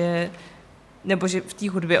přijde, že nebo že v té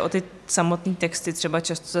hudbě o ty samotné texty třeba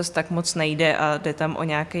často zase tak moc nejde a jde tam o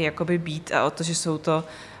nějaký jakoby beat a o to, že jsou to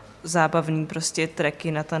zábavný prostě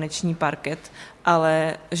tracky na taneční parket,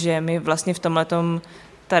 ale že mi vlastně v tomhletom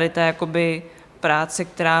tady ta jakoby práce,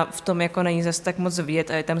 která v tom jako není zase tak moc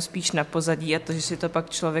vidět a je tam spíš na pozadí a to, že si to pak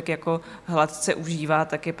člověk jako hladce užívá,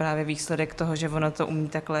 tak je právě výsledek toho, že ona to umí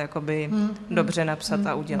takhle jakoby dobře napsat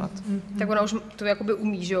a udělat. Tak ona už to jakoby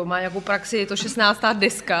umí, že jo, má nějakou praxi, je to 16.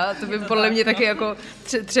 deska, to by podle mě taky jako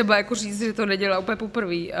třeba jako říct, že to nedělá úplně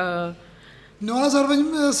poprvý. No ale zároveň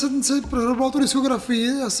jsem se prohraboval tu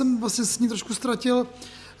diskografii, já jsem vlastně s ní trošku ztratil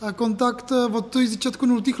kontakt od toho začátku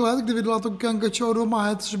 0. let, kdy vydala to Can't Get You Out of My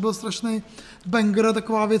Head, což byl strašný banger,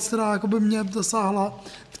 taková věc, která jako by mě zasáhla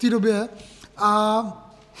v té době. A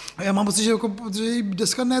já mám pocit, že její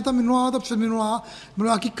deska ne ta minulá, ta předminulá, byla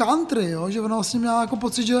nějaký country, jo? Že ona vlastně měla jako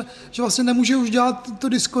pocit, že vlastně nemůže už dělat to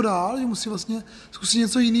disco dál, že musí vlastně zkusit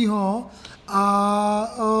něco jiného.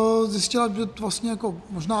 A zjistila, že to vlastně jako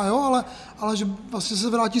možná jo, ale že vlastně se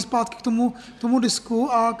vrátí zpátky k tomu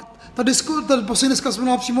disku a ta poslední deska se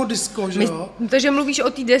jmenovala přímo disco, že jo? Takže mluvíš o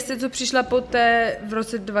té desce, co přišla poté v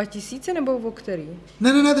roce 2000 nebo o který?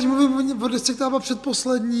 Ne, teď mluvím o desce, která byla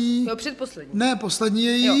předposlední. Jo, předposlední. Ne, poslední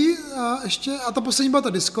její a ta poslední byla ta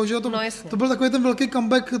disco, že jo? To byl takový ten velký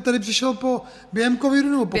comeback, který přišel během covidu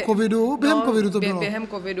nebo po covidu. Během covidu to bylo. Během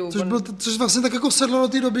covidu. Což vlastně tak jako sedlo do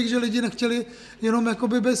té doby, že lidi nechtěli jenom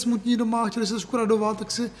jakoby být smutní doma, chtěli se trošku radovat,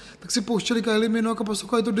 tak si pouštěli Kylie Minogue a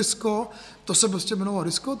poslouchali to disco, to se prostě jmenovalo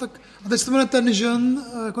disco, a teď se to jmenuje tension,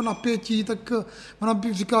 jako napětí, tak ona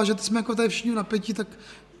říkala, že teď jsme jako tady všichni v napětí, tak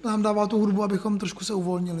nám dává tu hudbu, abychom trošku se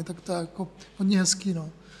uvolnili, tak to je jako hodně hezký, no.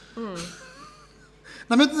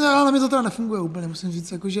 Na mě to teda nefunguje úplně, musím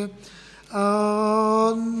říct, jakože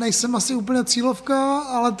nejsem asi úplně cílovka,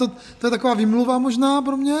 ale to je taková výmluva možná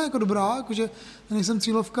pro mě, jako dobrá, jakože nejsem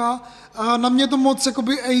cílovka. A na mě to moc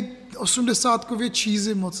jakoby 80kově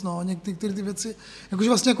cheesy moc, no, některé ty věci, jakože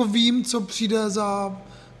vlastně jako vím, co přijde za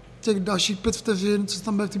těch dalších 5 vteřin, co se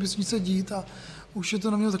tam bude v té písničce dít a už je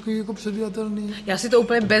to na mě takový jako předvídatelný. Já si to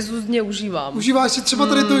úplně bezúzdně užívám. Užíváš si třeba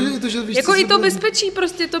tady to, že víš, jako i to bezpečí,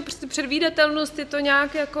 prostě to předvídatelnost, je to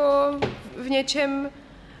nějak jako v něčem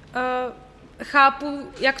chápu,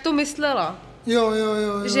 jak to myslela. Jo.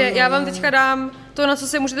 Že já vám teďka dám to, na co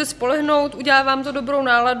se můžete spolehnout, udělám vám to dobrou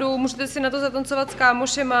náladu, můžete si na to zatancovat s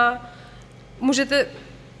kámošema, můžete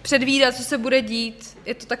předvídat, co se bude dít,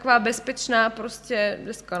 je to taková bezpečná prostě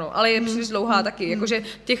deska, no, ale je příliš dlouhá taky, jakože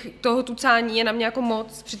toho tucání je na mě jako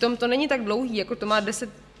moc, přitom to není tak dlouhý, jako to má 10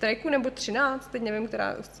 tracků nebo 13, teď nevím,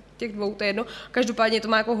 která z těch dvou, to je jedno, každopádně to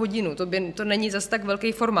má jako hodinu, to není zas tak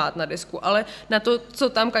velký formát na desku, ale na to, co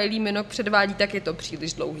tam Kylie Minogue předvádí, tak je to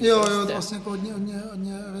příliš dlouhý. Jo, prostě. jo, to vlastně jako hodně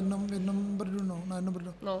v jednom brdu, no, na jedno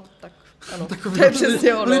brdo. No, tak ano, takový to je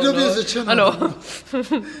přesně ono. Lidově řečeno. Ano.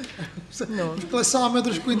 No. Klesáme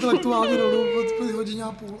trošku intelektuálně dolů pod hodině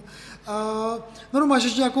a půl. No, máš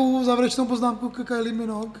ještě nějakou závěrečnou poznámku k Kylie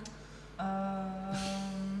Minogue?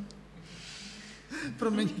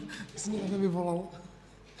 Promiň, jsi mě nevyvolal.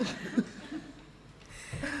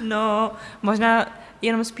 No, možná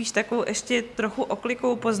jenom spíš takovou ještě trochu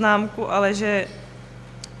oklikou poznámku, ale že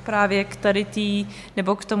právě k tady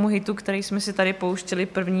nebo k tomu hitu, který jsme si tady pouštěli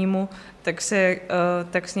prvnímu,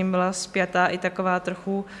 tak s ním byla spjatá i taková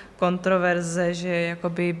trochu kontroverze, že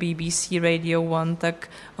jakoby BBC Radio 1 tak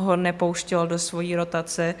ho nepouštělo do svojí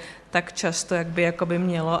rotace tak často, jak by jakoby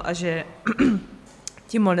mělo a že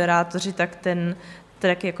ti moderátoři tak ten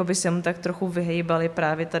track jakoby se mu tak trochu vyhejbali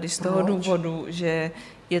právě tady z toho důvodu, že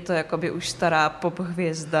je to jakoby už stará pop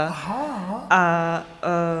hvězda a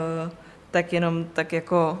tak jenom tak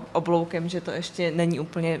jako obloukem, že to ještě není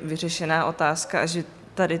úplně vyřešená otázka a že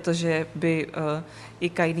tady to, že by i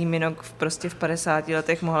Kylie Minogue prostě v 50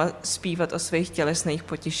 letech mohla zpívat o svých tělesných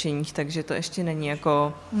potěšeních, takže to ještě není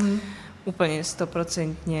jako úplně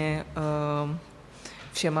 100%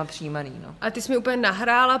 všema přijímaný. No. A ty jsi mi úplně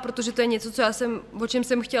nahrála, protože to je něco, o čem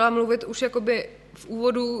jsem chtěla mluvit už jakoby v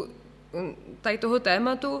úvodu tady toho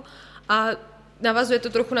tématu a navazuje to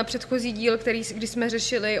trochu na předchozí díl, kdy jsme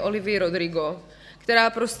řešili Olivii Rodrigo, která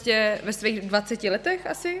prostě ve svých 20 letech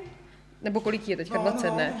asi, nebo kolik je teďka,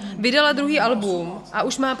 20, ne? Vydala druhý album a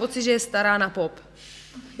už má pocit, že je stará na pop.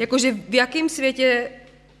 Jakože v jakém světě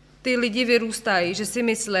ty lidi vyrůstají, že si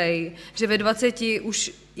myslej, že ve 20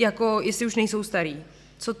 už, jako, jestli už nejsou starý.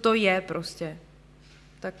 Co to je prostě?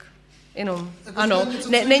 Tak jenom, ano,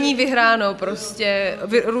 není vyhráno prostě.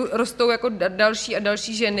 Rostou jako další a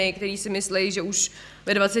další ženy, který si myslí, že už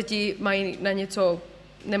ve 20 mají na něco,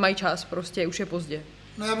 nemají čas prostě, už je pozdě.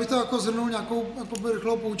 No já bych to jako zhrnul nějakou jako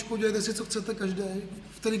rychlou poučku, dělejte si, co chcete každý,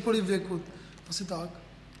 v kterýkoliv věku. Asi tak.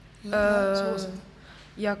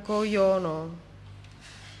 Jako jo, no.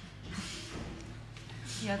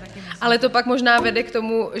 Ale to pak možná vede k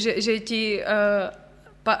tomu, že ti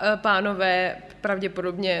pánové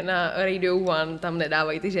pravděpodobně na Radio One tam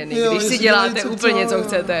nedávají ty ženy, jo, když si děláte úplně, co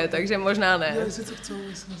chcete, takže možná ne. Si, co chcou,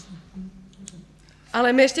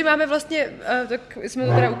 ale my ještě máme vlastně, tak jsme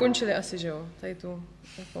to teda ukončili asi, že jo, tady tu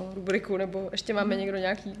jako rubriku, nebo ještě máme někdo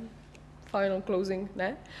nějaký final closing,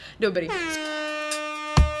 ne? Dobrý.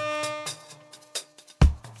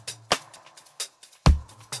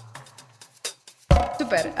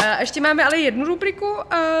 Super. A ještě máme ale jednu rubriku.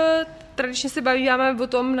 Tradičně se bavíme o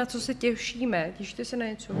tom, na co se těšíme. Těšíte se na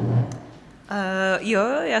něco? Jo,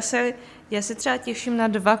 já se třeba těším na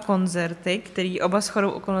 2 koncerty, které oba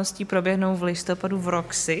shodou okolností proběhnou v listopadu v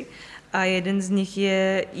Roxy. A jeden z nich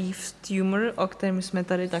je Eve's Tumor, o kterém jsme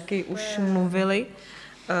tady taky už mluvili.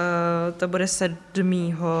 To bude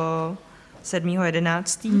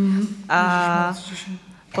 7.11. A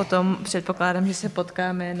potom předpokládám, že se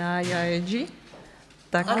potkáme na Jaeji.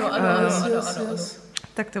 Tak, ano.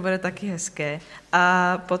 tak to bude taky hezké.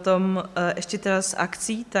 A potom ještě teda z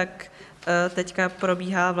akcí, tak teďka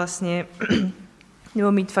probíhá vlastně,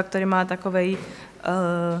 nebo Meat Factory má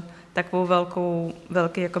takovou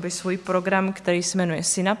velký jakoby svůj program, který se jmenuje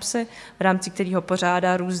Synapse, v rámci kterého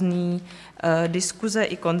pořádá různý diskuze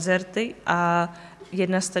i koncerty a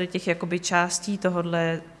jedna z tady těch jakoby částí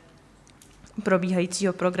tohodle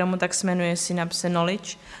probíhajícího programu tak se jmenuje Synapse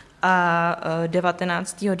Knowledge a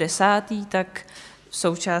 19.10. tak v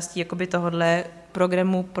součástí jakoby tohodle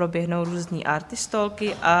programu proběhnou různý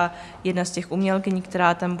artistolky a jedna z těch umělkyní,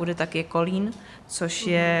 která tam bude, tak je Colleen, což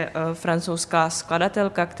je francouzská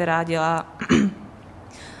skladatelka, která dělá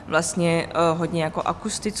vlastně hodně jako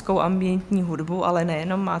akustickou ambientní hudbu, ale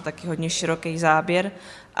nejenom, má taky hodně široký záběr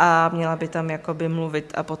a měla by tam jakoby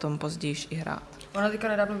mluvit a potom později i hrát. Ona teďka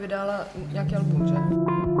nedávno vydala nějaký album, že?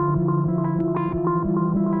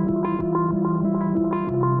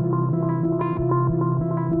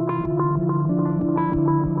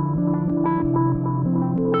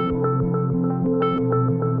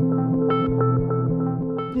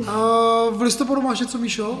 V listopadu máš něco,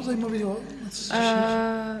 Míšo, zajímavého?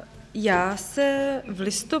 Já se v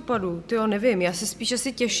listopadu, nevím, já se spíš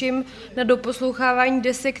asi těším na doposlouchávání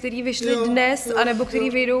desek, které vyšly dnes, anebo které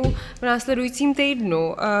vyjdou v následujícím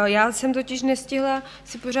týdnu. Já jsem totiž nestihla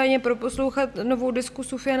si pořádně proposlouchat novou desku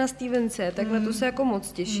Sufjana Stevense, tak na to se jako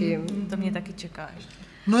moc těším. To mě taky čeká ještě.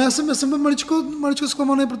 No já jsem byl maličko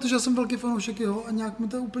zklamaný, protože já jsem velký fanoušek jeho a nějak mi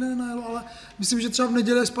to úplně nenajelo, ale myslím, že třeba v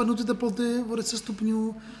neděli spadnou ty teploty o 10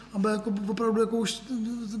 stupňů a bude jako opravdu jako už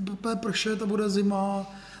pršet a bude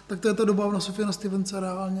zima, tak to je ta doba na Sufjana Stevense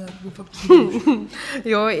reálně. Jako fakt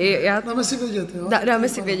jo, dáme si vědět, jo? Dáme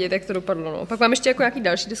si vědět, jak to dopadlo. No. Pak mám ještě jako nějaký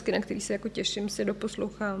další desky, na který se jako těším, si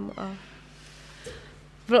doposlouchám a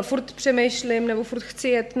furt přemýšlím, nebo furt chci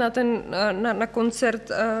jet na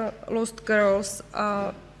koncert Lost Girls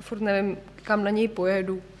a furt nevím, kam na něj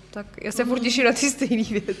pojedu. Tak já se furt těším na ty stejné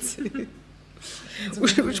věci.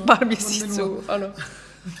 už pár měsíců, ano.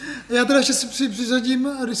 Já teda ještě si přiřadím,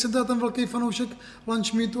 když jsem teda ten velký fanoušek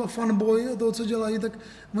Lunch Meatu a fanboy a toho, co dělají, tak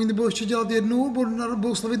oni budou ještě dělat jednu,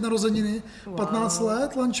 budou slavit narozeniny, 15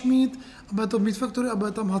 let Lunch Meat a bude to Meat Factory a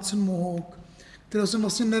bude tam Hudson Mohawk, kterého jsem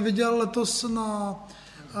vlastně neviděl letos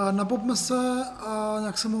na popmese a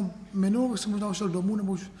nějak jsem ho minul, už jsem možná šel domů,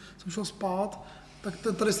 nebo už jsem šel spát tak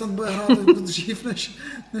tady snad bude hrát dřív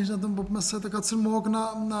než na tom popmese, tak Kylie Minogue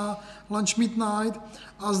na Lunch Meet Night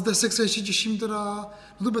a z desek se ještě těším teda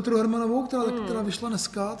na tu Petru Hermanovou, která vyšla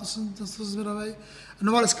dneska, to jsem zvědavej.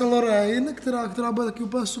 Nová deska Róisín, která bude taky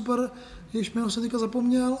úplně super, jejíž jméno jsem teďka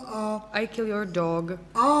zapomněl. A I Kill Your Dog.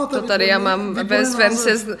 To tady já mám ve svém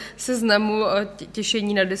seznamu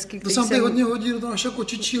těšení na desky. To se tady hodně hodí do toho našeho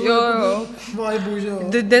kočičího vibe, že jo.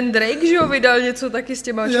 Den Drake, že jo, vydal něco taky s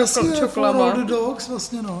těma čoklama. Jasně, The Dogs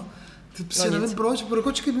vlastně, no. Ty nevím proč, pro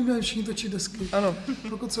kočky by měli všichni točit desky. Ano.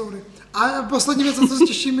 Pro kocoury. A poslední věc, co se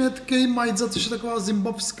těším, je Kylie Minogue, což je taková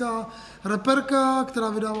zimbabská raperka, která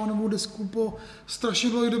vydává novou desku po strašně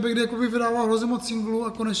dlouhé době, kdy jakoby vydává hrozně moc singlů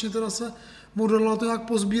a konečně teda se odhodlala to nějak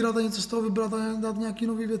pozbírat a něco z toho vybrat a dát nějaký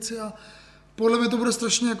nové věci a podle mě to bude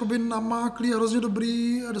strašně jakoby namáklý a hrozně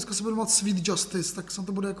dobrý a deska se bude jmenovat Sweet Justice, tak snad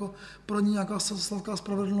to bude jako pro ní nějaká sladká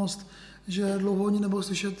spravedlnost, že dlouho o ní nebudu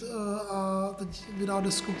slyšet a teď vydá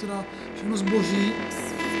desku, která všechno zboří.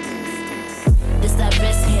 This that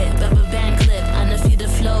wrist hit, rubber band clip, I know feel the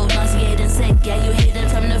flow, nauseating sick, yeah you hidden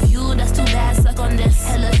from the view, that's too bad, suck on this,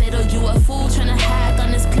 elevator, you a fool, tryna hack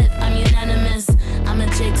on this clip, I'm unanimous, I'm a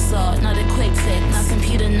jigsaw, not a quick fix, not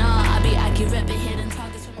computer, nah, I be accurate, be hidden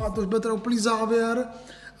targets. A to už bude teda úplný závěr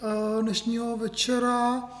dnešního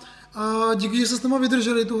večera, díky, že jste s náma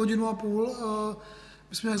vydrželi tu hodinu a půl,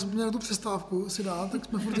 my jsme měli tu přestávku si dát, tak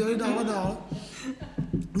jsme furt jeli dál a dál.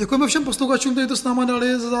 Děkujeme všem posluchačům, kteří to s náma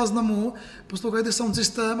dali ze záznamu. Poslouchejte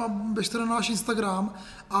Soundsystém a běžte na náš Instagram.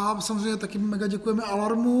 A samozřejmě taky mega děkujeme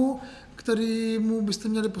Alarmu, kterýmu byste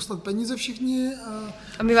měli poslat peníze všichni.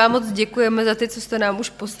 A my vám moc děkujeme za ty, co jste nám už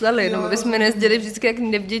poslali. No, my jsme nezděli vždycky jak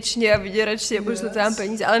nevděčně a vyděračně, pošlete nám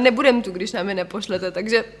peníze. Ale nebudeme tu, když nám je nepošlete,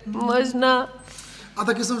 takže možná... A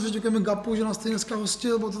taky samozřejmě děkujeme Gapu, že nás tady dneska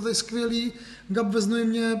hostil, bylo to tady skvělý. Gap ve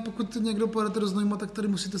Znojmě, pokud někdo pojedete do Znojma, tak tady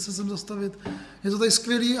musíte se sem zastavit. Je to tady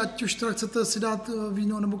skvělý, ať už teda chcete si dát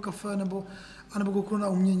víno nebo kafe, anebo kouknout na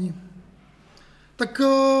umění. Tak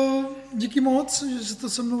díky moc, že jste to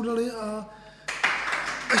se mnou dali a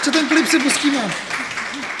ještě ten klip si pustíme.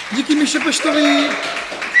 Díky Míše Peštový,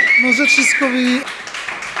 Noze Třískový.